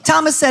told him.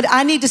 Thomas said,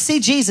 I need to see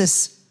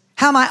Jesus.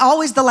 How am I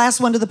always the last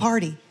one to the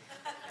party?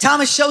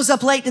 Thomas shows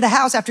up late to the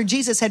house after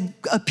Jesus had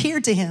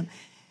appeared to him.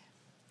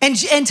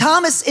 And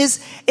Thomas is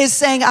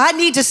saying, I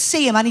need to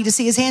see him. I need to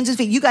see his hands and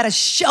feet. You got to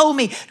show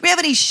me. Do we have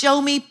any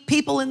show me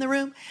people in the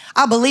room?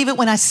 I'll believe it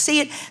when I see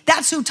it.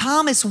 That's who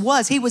Thomas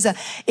was. He was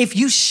if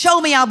you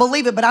show me, I'll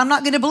believe it, but I'm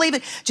not going to believe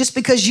it just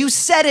because you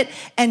said it.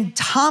 And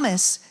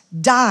Thomas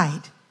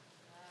died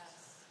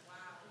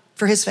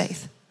for his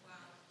faith.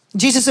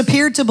 Jesus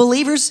appeared to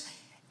believers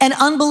and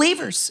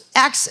unbelievers.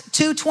 Acts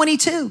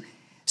 2:22,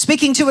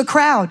 speaking to a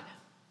crowd.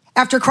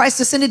 After Christ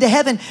ascended to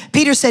heaven,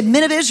 Peter said,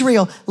 men of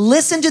Israel,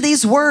 listen to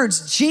these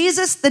words.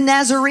 Jesus the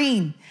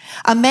Nazarene,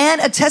 a man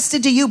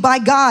attested to you by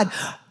God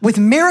with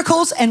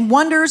miracles and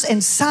wonders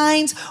and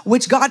signs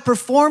which God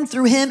performed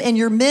through him in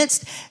your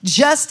midst,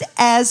 just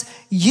as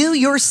you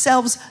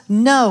yourselves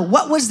know.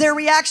 What was their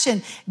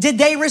reaction? Did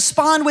they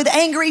respond with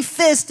angry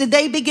fists? Did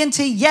they begin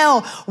to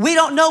yell, we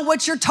don't know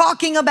what you're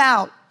talking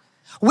about?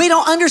 We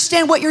don't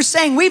understand what you're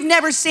saying. We've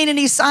never seen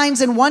any signs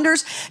and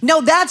wonders.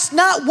 No, that's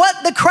not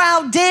what the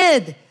crowd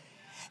did.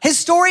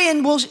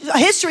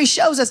 History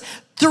shows us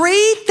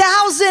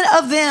 3,000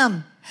 of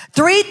them,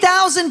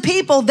 3,000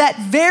 people that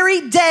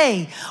very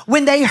day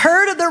when they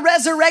heard of the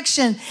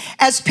resurrection,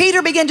 as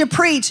Peter began to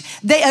preach,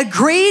 they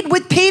agreed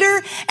with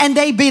Peter and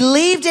they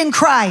believed in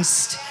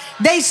Christ.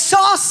 They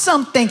saw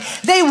something.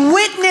 They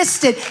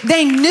witnessed it.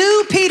 They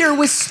knew Peter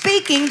was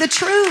speaking the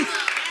truth.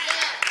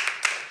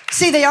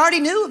 See, they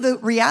already knew the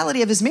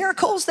reality of his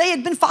miracles. They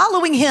had been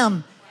following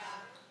him.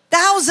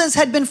 Thousands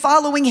had been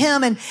following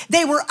him, and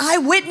they were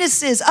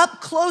eyewitnesses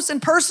up close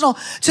and personal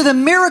to the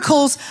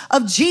miracles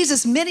of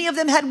Jesus. Many of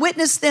them had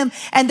witnessed them,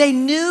 and they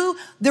knew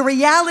the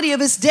reality of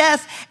his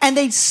death, and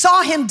they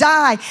saw him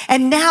die,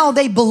 and now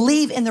they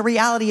believe in the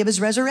reality of his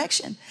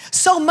resurrection.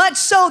 So much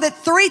so that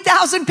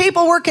 3,000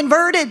 people were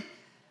converted.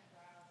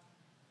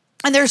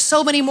 And there's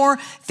so many more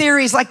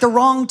theories, like the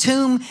wrong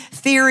tomb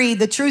theory.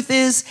 The truth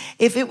is,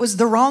 if it was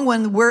the wrong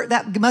one,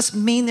 that must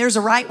mean there's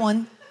a right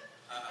one.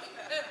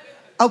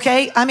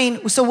 Okay, I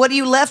mean, so what are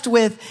you left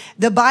with?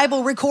 The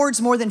Bible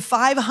records more than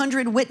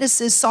 500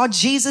 witnesses saw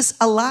Jesus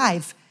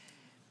alive.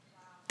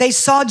 They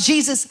saw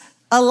Jesus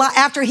alive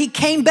after he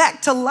came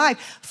back to life.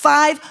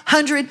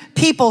 500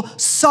 people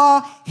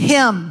saw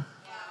him.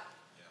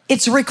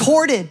 It's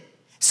recorded.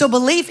 So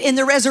belief in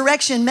the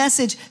resurrection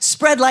message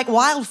spread like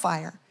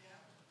wildfire.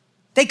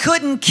 They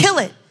couldn't kill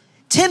it.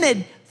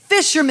 Timid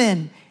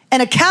fishermen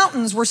and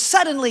accountants were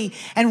suddenly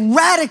and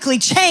radically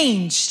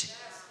changed.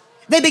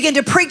 They began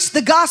to preach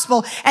the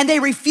gospel, and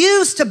they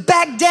refused to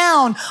back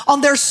down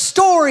on their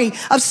story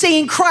of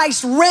seeing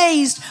Christ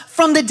raised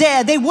from the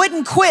dead. They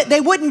wouldn't quit.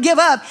 They wouldn't give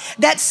up.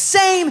 That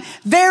same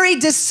very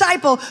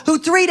disciple who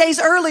 3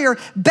 days earlier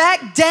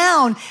backed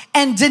down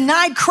and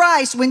denied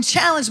Christ when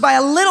challenged by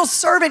a little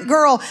servant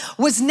girl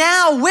was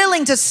now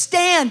willing to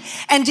stand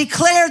and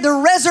declare the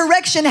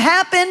resurrection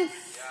happened.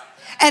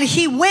 And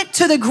he went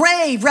to the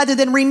grave rather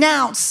than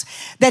renounce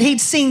that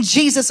he'd seen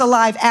Jesus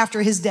alive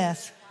after his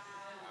death.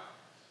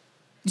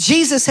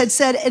 Jesus had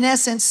said, in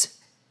essence,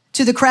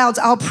 to the crowds,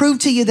 I'll prove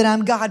to you that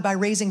I'm God by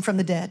raising from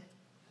the dead.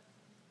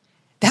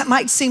 That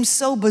might seem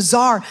so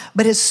bizarre,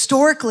 but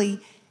historically,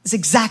 it's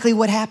exactly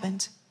what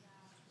happened.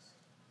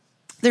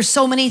 There's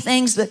so many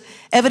things, that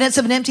evidence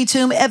of an empty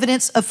tomb,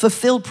 evidence of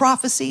fulfilled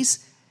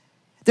prophecies.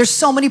 There's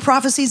so many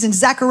prophecies in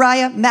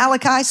Zechariah,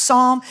 Malachi,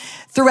 Psalm,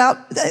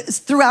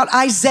 throughout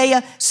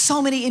Isaiah, so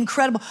many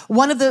incredible.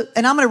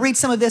 And I'm going to read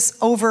some of this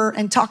over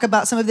and talk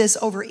about some of this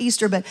over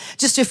Easter, but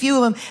just a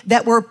few of them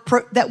that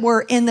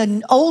were in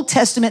the Old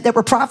Testament that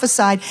were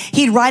prophesied.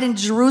 He'd ride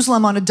into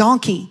Jerusalem on a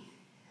donkey.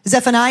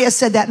 Zephaniah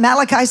said that.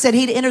 Malachi said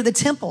he'd enter the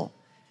temple.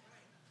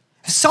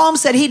 Psalm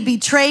said he'd be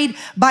betrayed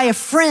by a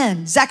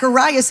friend.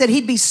 Zechariah said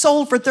he'd be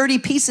sold for 30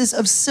 pieces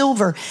of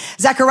silver.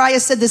 Zechariah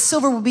said the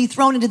silver would be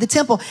thrown into the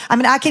temple. I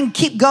mean, I can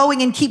keep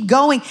going and keep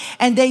going.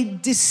 And they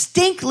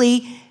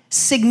distinctly,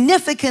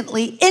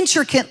 significantly,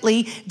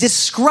 intricately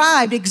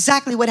described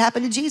exactly what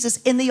happened to Jesus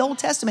in the Old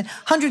Testament,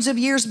 hundreds of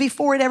years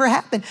before it ever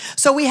happened.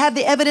 So we have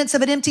the evidence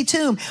of an empty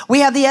tomb. We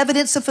have the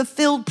evidence of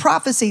fulfilled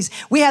prophecies.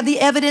 We have the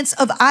evidence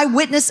of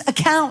eyewitness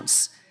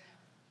accounts.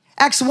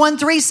 Acts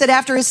 1:3 said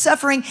after his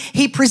suffering,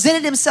 he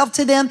presented himself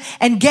to them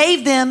and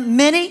gave them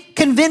many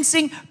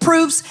convincing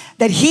proofs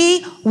that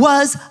he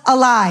was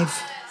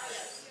alive.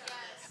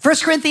 1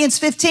 Corinthians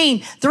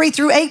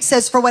 15:3-8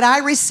 says, for what I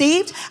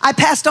received, I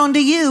passed on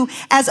to you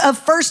as of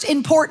first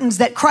importance,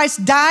 that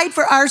Christ died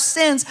for our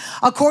sins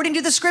according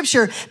to the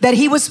scripture, that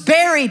he was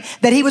buried,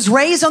 that he was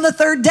raised on the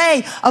third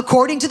day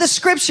according to the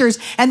scriptures,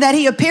 and that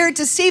he appeared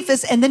to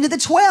Cephas and then to the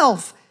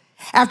 12.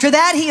 After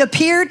that, he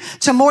appeared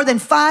to more than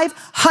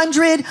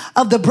 500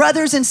 of the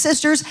brothers and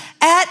sisters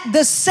at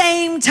the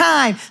same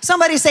time.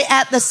 Somebody say,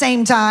 at the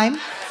same time.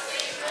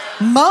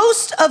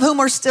 Most of whom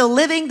are still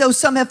living, though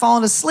some have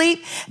fallen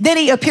asleep. Then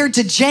he appeared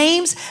to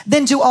James,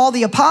 then to all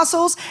the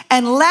apostles.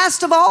 And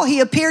last of all, he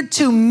appeared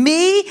to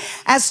me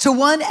as to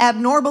one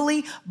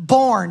abnormally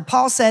born.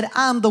 Paul said,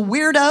 I'm the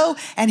weirdo,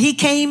 and he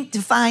came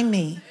to find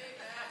me.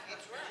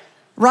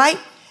 Right?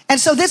 And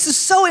so this is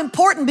so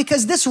important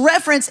because this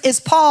reference is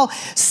Paul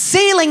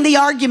sealing the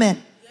argument.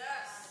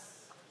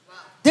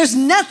 There's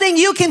nothing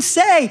you can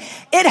say.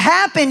 It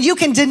happened. You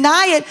can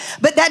deny it,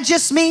 but that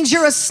just means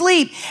you're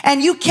asleep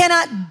and you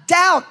cannot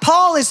doubt.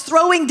 Paul is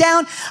throwing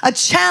down a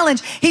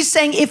challenge. He's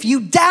saying if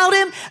you doubt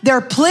him, there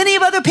are plenty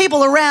of other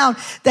people around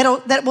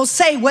that will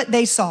say what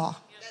they saw.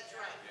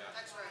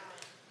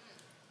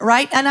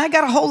 Right? And I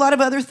got a whole lot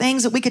of other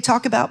things that we could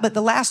talk about, but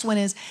the last one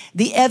is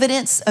the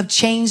evidence of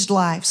changed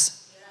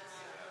lives.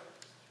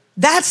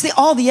 That's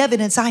all the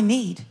evidence I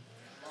need,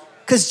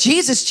 because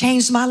Jesus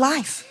changed my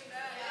life.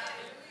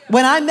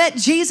 When I met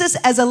Jesus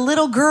as a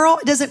little girl,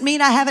 it doesn't mean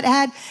I haven't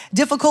had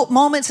difficult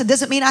moments. It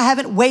doesn't mean I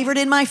haven't wavered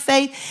in my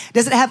faith. It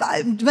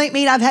doesn't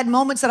mean I've had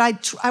moments that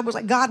I was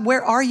like, God,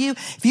 where are you?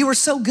 If you were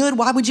so good,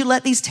 why would you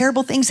let these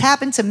terrible things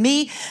happen to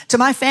me, to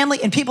my family,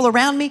 and people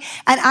around me?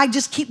 And I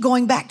just keep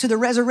going back to the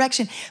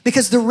resurrection,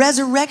 because the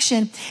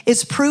resurrection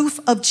is proof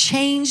of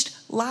changed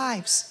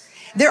lives.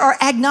 There are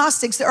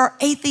agnostics, there are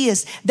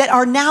atheists that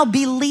are now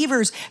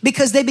believers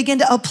because they begin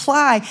to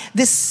apply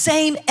this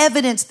same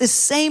evidence, this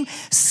same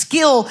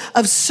skill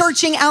of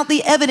searching out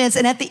the evidence.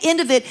 And at the end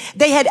of it,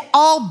 they had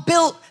all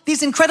built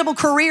these incredible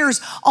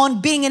careers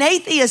on being an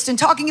atheist and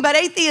talking about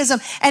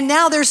atheism. And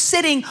now they're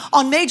sitting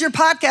on major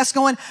podcasts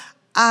going,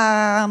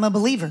 I'm a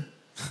believer.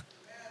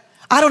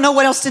 I don't know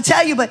what else to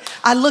tell you, but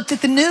I looked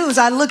at the news.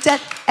 I looked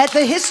at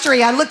the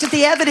history. I looked at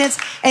the evidence,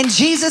 and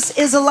Jesus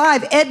is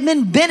alive.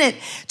 Edmund Bennett,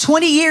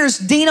 20 years,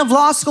 dean of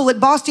law school at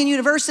Boston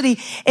University,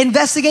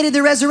 investigated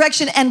the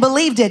resurrection and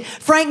believed it.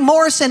 Frank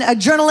Morrison, a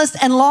journalist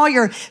and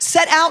lawyer,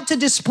 set out to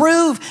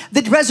disprove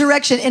the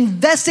resurrection,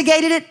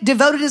 investigated it,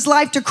 devoted his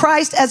life to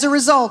Christ as a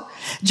result.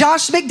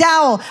 Josh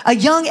McDowell, a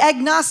young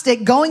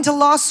agnostic going to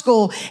law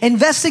school,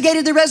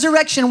 investigated the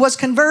resurrection, was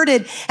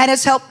converted, and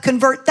has helped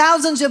convert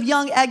thousands of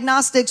young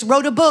agnostics,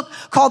 wrote a book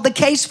called The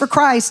Case for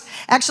Christ.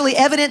 Actually,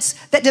 evidence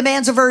that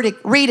demands a verdict.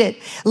 Read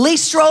it. Lee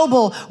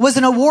Strobel was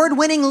an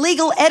award-winning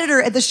legal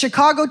editor at the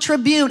Chicago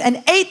Tribune,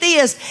 an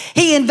atheist.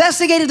 He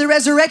investigated the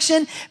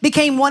resurrection,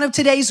 became one of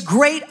today's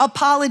great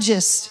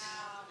apologists.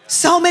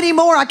 So many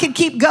more. I could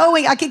keep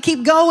going. I could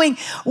keep going.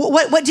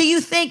 What do you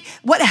think?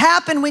 What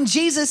happened when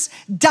Jesus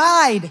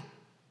died?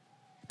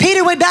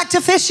 Peter went back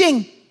to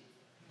fishing.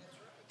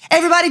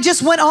 Everybody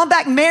just went on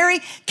back. Mary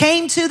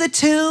came to the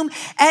tomb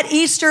at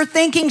Easter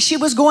thinking she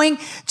was going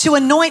to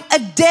anoint a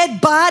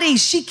dead body.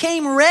 She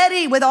came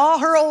ready with all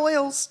her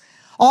oils,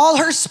 all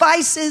her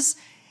spices.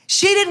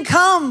 She didn't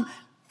come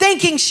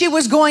thinking she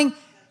was going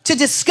to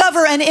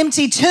discover an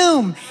empty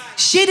tomb.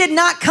 She did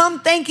not come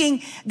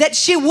thinking that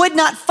she would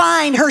not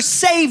find her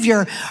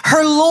Savior,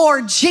 her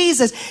Lord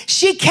Jesus.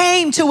 She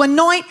came to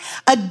anoint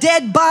a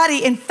dead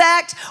body. In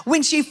fact,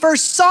 when she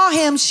first saw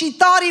him, she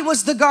thought he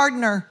was the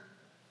gardener.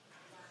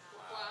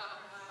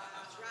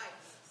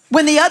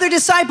 When the other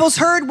disciples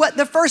heard what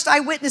the first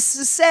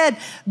eyewitnesses said,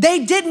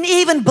 they didn't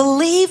even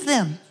believe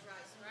them.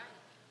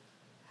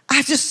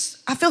 I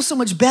feel so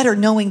much better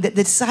knowing that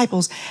the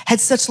disciples had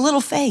such little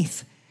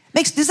faith.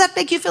 Does that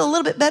make you feel a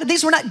little bit better?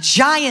 These were not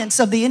giants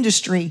of the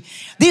industry.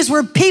 These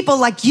were people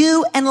like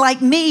you and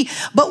like me.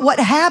 But what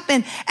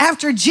happened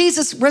after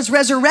Jesus was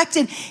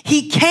resurrected,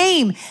 he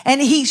came and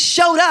he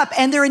showed up,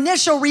 and their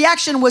initial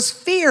reaction was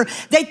fear.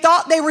 They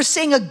thought they were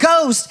seeing a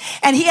ghost,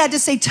 and he had to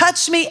say,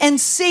 touch me and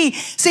see.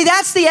 See,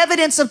 that's the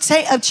evidence of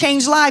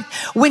changed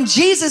life. When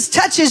Jesus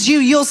touches you,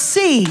 you'll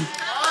see.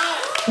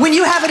 When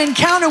you have an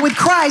encounter with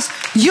Christ,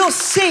 you'll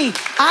see.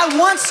 I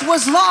once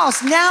was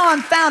lost. Now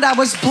I'm found. I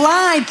was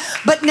blind,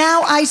 but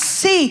now I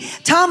see.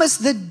 Thomas,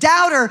 the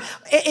doubter,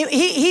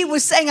 he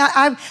was saying,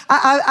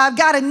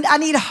 I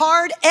need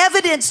hard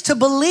evidence to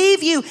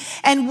believe you.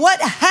 And what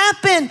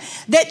happened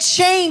that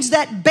changed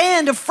that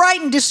band of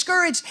frightened,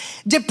 discouraged,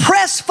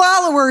 depressed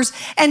followers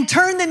and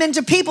turned them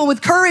into people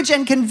with courage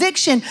and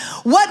conviction?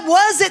 What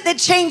was it that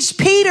changed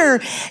Peter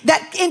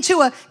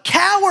into a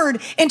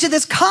coward, into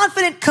this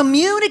confident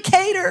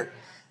communicator?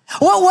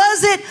 What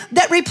was it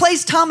that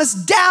replaced Thomas'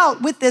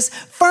 doubt with this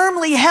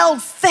firmly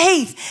held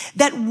faith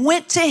that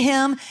went to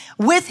him,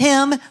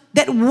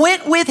 that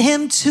went with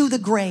him to the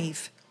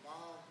grave?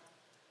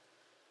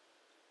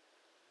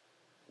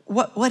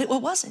 What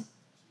was it?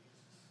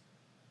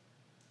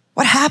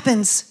 What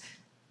happens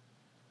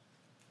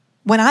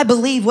when I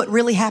believe what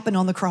really happened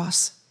on the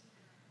cross?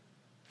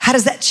 How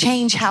does that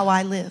change how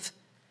I live?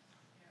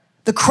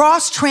 The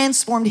cross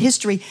transformed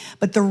history,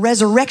 but the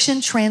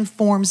resurrection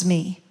transforms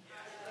me.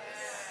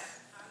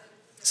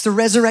 It's the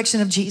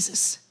resurrection of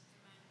Jesus.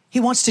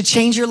 He wants to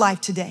change your life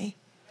today.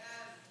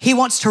 He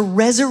wants to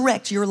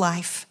resurrect your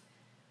life.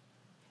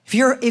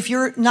 If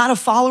you're not a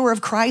follower of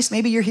Christ,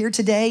 maybe you're here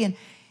today and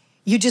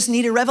you just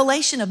need a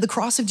revelation of the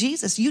cross of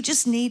Jesus. You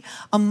just need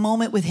a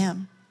moment with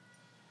him.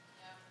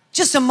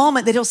 Just a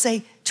moment that he'll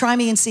say, try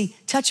me and see,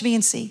 touch me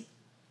and see.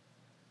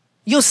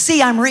 You'll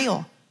see I'm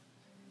real.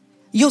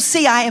 You'll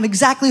see I am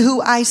exactly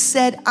who I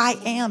said I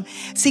am.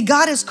 See,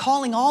 God is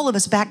calling all of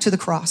us back to the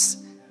cross.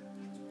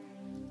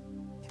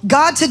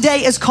 God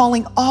today is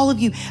calling all of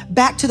you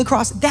back to the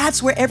cross.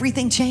 That's where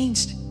everything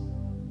changed.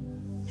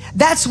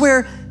 That's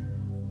where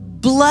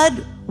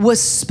blood was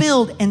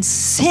spilled and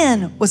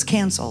sin was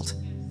canceled.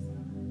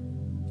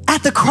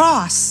 At the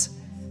cross.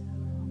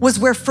 was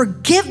where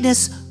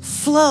forgiveness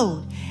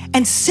flowed.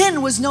 And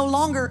sin was no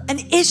longer an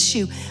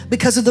issue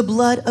because of the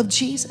blood of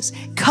Jesus.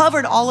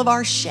 Covered all of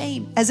our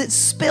shame as it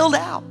spilled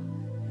out.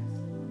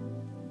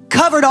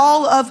 Covered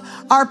all of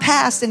our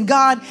past. And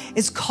God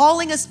is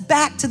calling us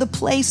back to the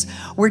place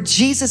where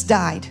Jesus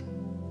died,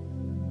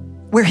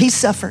 where he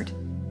suffered.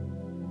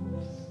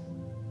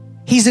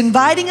 He's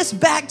inviting us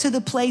back to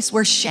the place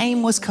where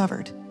shame was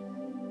covered.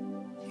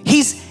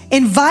 He's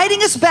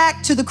inviting us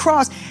back to the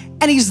cross,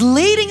 and he's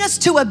leading us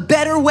to a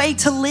better way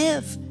to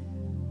live.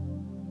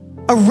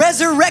 A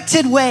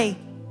resurrected way.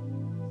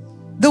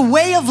 The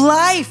way of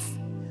life.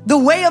 The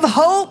way of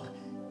hope.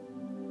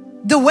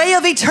 The way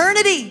of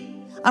eternity.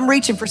 I'm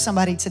reaching for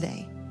somebody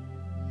today.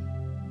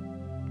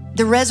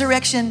 The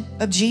resurrection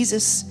of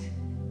Jesus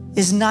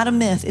is not a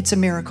myth, it's a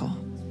miracle.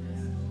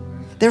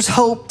 There's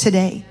hope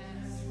today.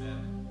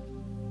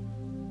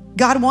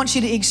 God wants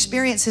you to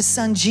experience his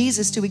son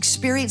Jesus, to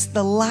experience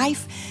the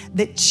life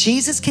that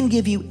Jesus can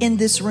give you in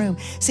this room.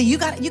 See, you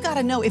got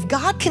to know, if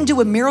God can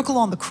do a miracle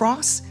on the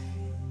cross,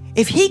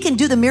 if he can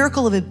do the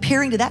miracle of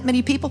appearing to that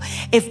many people,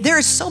 if there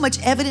is so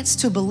much evidence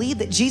to believe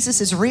that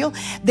Jesus is real,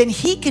 then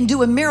he can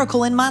do a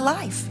miracle in my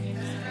life.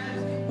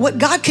 What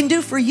God can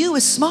do for you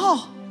is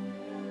small.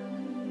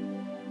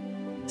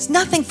 It's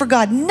nothing for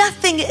God.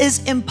 Nothing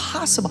is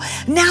impossible.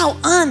 Now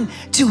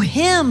unto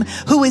him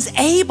who is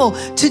able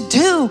to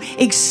do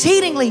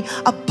exceedingly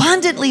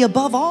abundantly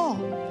above all.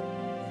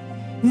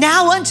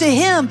 Now unto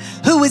him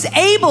who is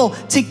able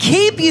to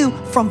keep you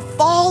from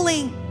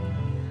falling.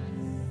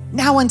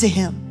 Now unto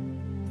him.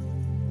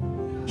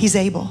 He's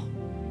able.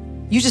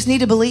 You just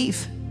need to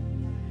believe.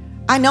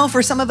 I know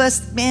for some of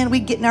us, man, we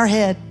get in our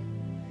head.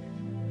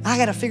 I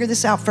got to figure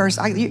this out first.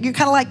 You're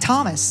kind of like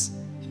Thomas.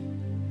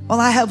 Well,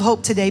 I have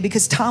hope today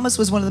because Thomas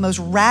was one of the most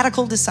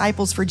radical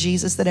disciples for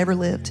Jesus that ever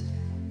lived.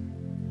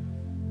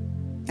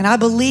 And I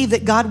believe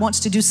that God wants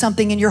to do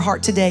something in your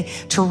heart today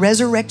to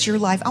resurrect your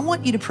life. I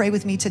want you to pray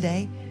with me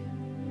today.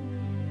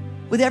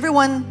 With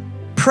everyone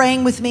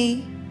praying with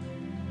me,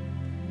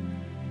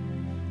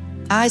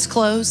 eyes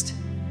closed,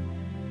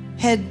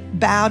 head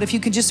bowed, if you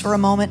could just for a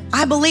moment.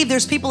 I believe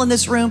there's people in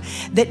this room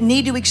that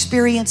need to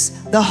experience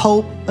the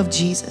hope of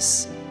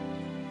Jesus.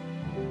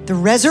 The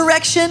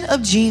resurrection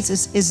of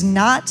Jesus is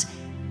not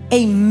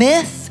a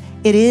myth,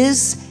 it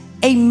is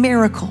a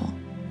miracle.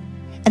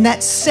 And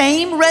that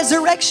same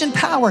resurrection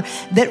power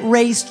that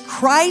raised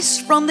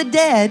Christ from the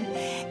dead,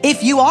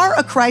 if you are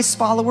a Christ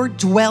follower,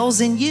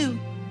 dwells in you.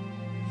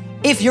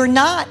 If you're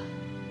not,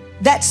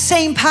 that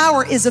same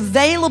power is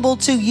available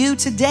to you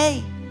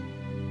today.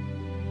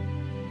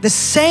 The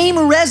same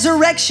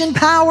resurrection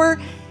power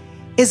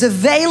is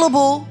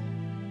available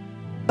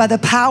by the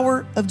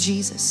power of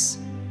Jesus.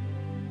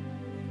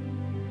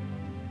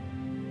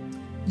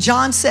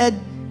 John said,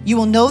 you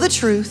will know the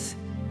truth,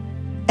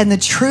 and the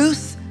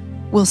truth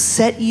will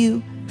set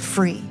you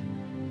free.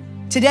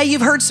 Today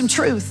you've heard some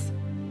truth,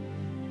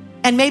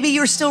 and maybe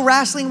you're still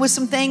wrestling with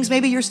some things.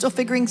 Maybe you're still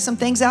figuring some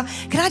things out.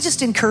 Can I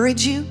just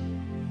encourage you?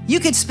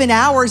 You could spend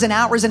hours and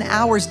hours and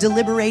hours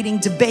deliberating,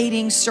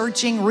 debating,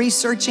 searching,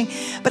 researching.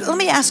 But let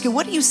me ask you,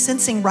 what are you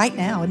sensing right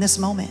now in this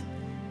moment?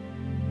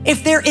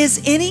 If there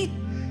is any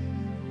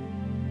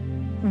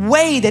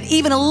way that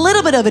even a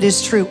little bit of it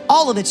is true,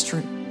 all of it's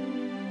true.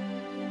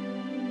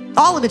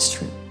 All of it's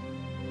true.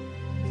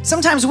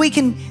 Sometimes we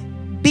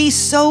can be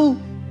so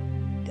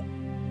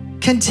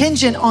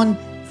contingent on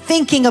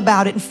thinking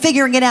about it and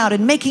figuring it out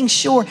and making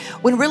sure,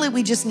 when really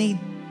we just need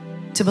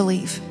to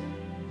believe.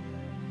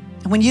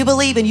 And when you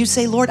believe and you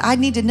say, Lord, I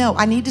need to know,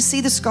 I need to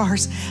see the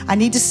scars. I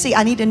need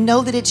to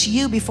know that it's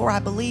you before I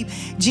believe.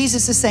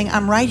 Jesus is saying,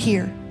 I'm right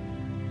here.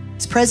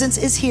 His presence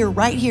is here,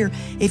 right here.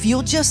 If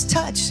you'll just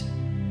touch,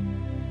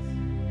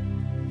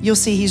 you'll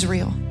see he's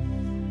real.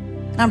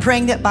 And I'm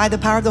praying that by the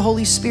power of the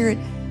Holy Spirit,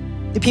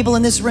 the people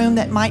in this room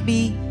that might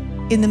be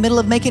in the middle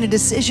of making a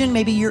decision,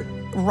 maybe you're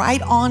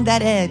right on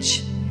that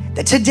edge,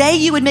 that today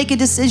you would make a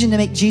decision to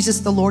make Jesus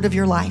the Lord of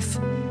your life.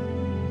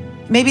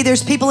 Maybe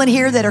there's people in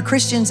here that are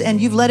Christians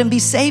and you've let him be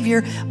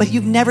Savior, but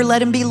you've never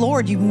let him be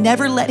Lord. You've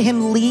never let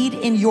him lead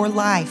in your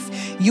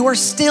life. You are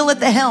still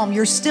at the helm.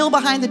 You're still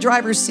behind the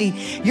driver's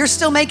seat. You're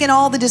still making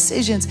all the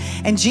decisions.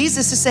 And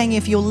Jesus is saying,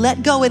 if you'll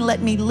let go and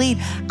let me lead,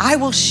 I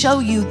will show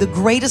you the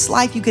greatest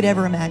life you could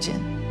ever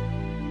imagine.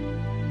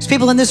 There's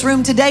people in this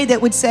room today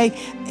that would say,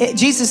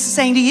 Jesus is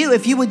saying to you,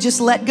 if you would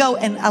just let go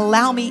and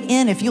allow me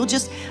in, if you'll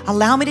just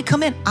allow me to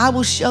come in, I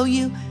will show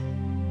you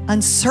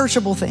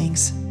unsearchable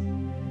things.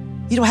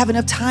 You don't have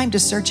enough time to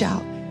search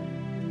out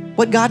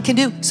what God can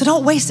do. So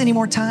don't waste any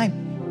more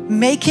time.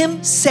 Make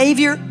him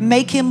Savior,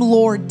 make him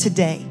Lord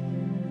today.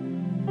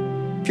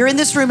 If you're in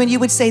this room and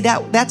you would say,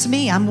 that's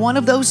me, I'm one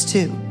of those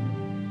two.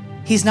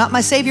 He's not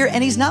my Savior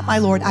and he's not my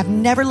Lord. I've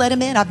never let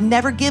him in. I've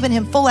never given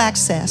him full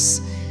access.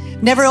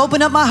 Never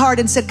opened up my heart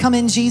and said, come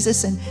in,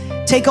 Jesus, and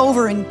take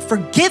over and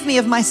forgive me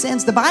of my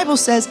sins. The Bible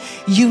says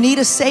you need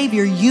a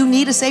Savior. You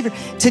need a Savior.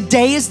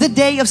 Today is the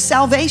day of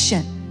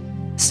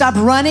salvation. Stop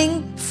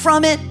running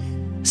from it.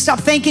 Stop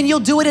thinking you'll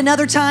do it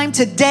another time.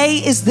 Today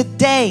is the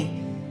day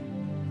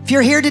If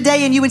you're here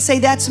today and you would say,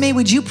 that's me,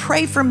 would you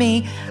pray for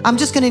me? I'm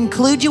just going to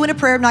include you in a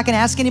prayer. I'm not going to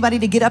ask anybody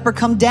to get up or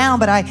come down,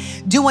 but I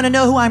do want to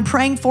know who I'm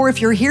praying for. If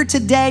you're here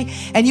today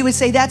and you would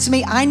say, that's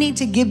me, I need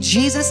to give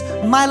Jesus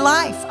my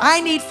life.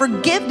 I need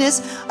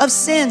forgiveness of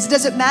sins.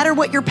 Doesn't matter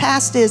what your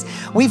past is.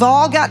 We've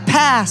all got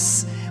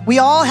pasts. We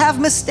all have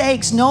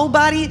mistakes.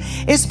 Nobody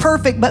is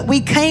perfect, but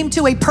we came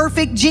to a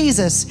perfect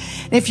Jesus.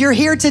 If you're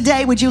here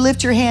today, would you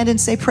lift your hand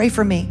and say, pray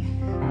for me?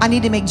 I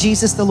need to make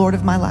Jesus the Lord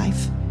of my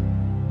life.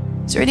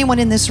 Is there anyone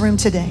in this room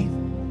today?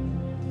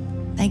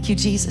 Thank you,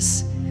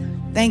 Jesus.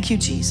 Thank you,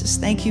 Jesus.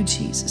 Thank you,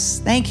 Jesus.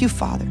 Thank you,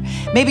 Father.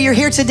 Maybe you're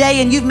here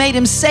today and you've made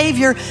him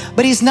Savior,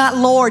 but he's not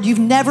Lord. You've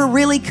never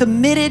really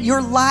committed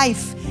your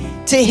life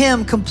to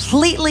him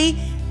completely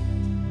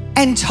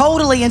and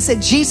totally and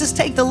said, Jesus,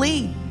 take the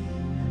lead.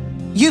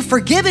 You've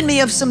forgiven me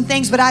of some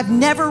things, but I've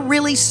never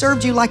really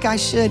served you like I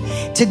should.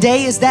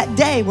 Today is that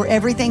day where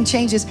everything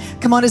changes.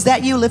 Come on, is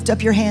that you? Lift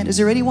up your hand. Is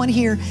there anyone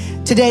here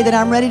today that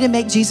I'm ready to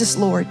make Jesus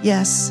Lord?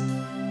 Yes.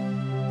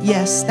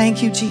 Yes.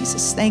 Thank you,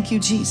 Jesus. Thank you,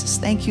 Jesus.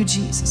 Thank you,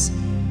 Jesus.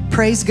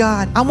 Praise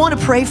God. I want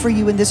to pray for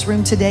you in this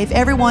room today. If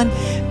everyone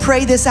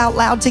pray this out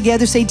loud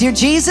together, say, dear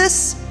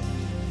Jesus,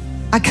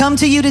 I come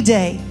to you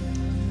today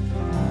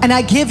and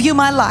I give you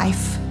my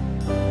life.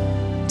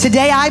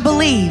 Today I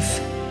believe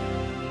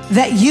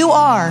that you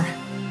are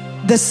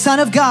the Son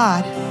of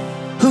God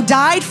who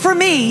died for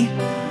me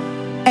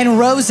and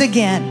rose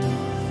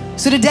again.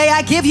 So today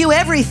I give you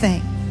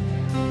everything.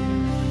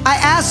 I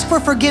ask for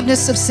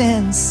forgiveness of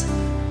sins.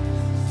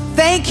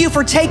 Thank you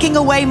for taking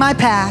away my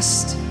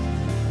past.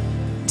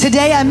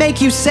 Today I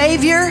make you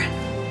Savior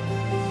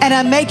and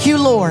I make you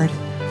Lord.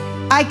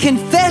 I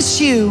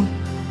confess you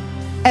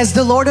as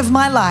the Lord of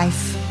my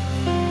life.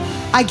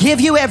 I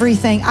give you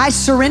everything. I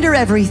surrender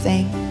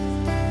everything.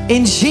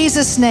 In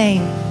Jesus'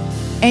 name.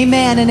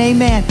 Amen and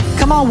amen.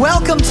 Come on,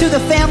 welcome to the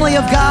family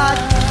of God.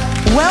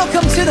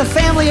 Welcome to the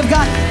family of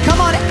God. Come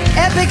on,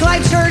 Epic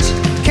Life Church,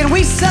 can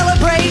we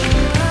celebrate?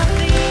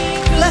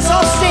 Let's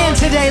all stand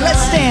today.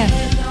 Let's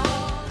stand.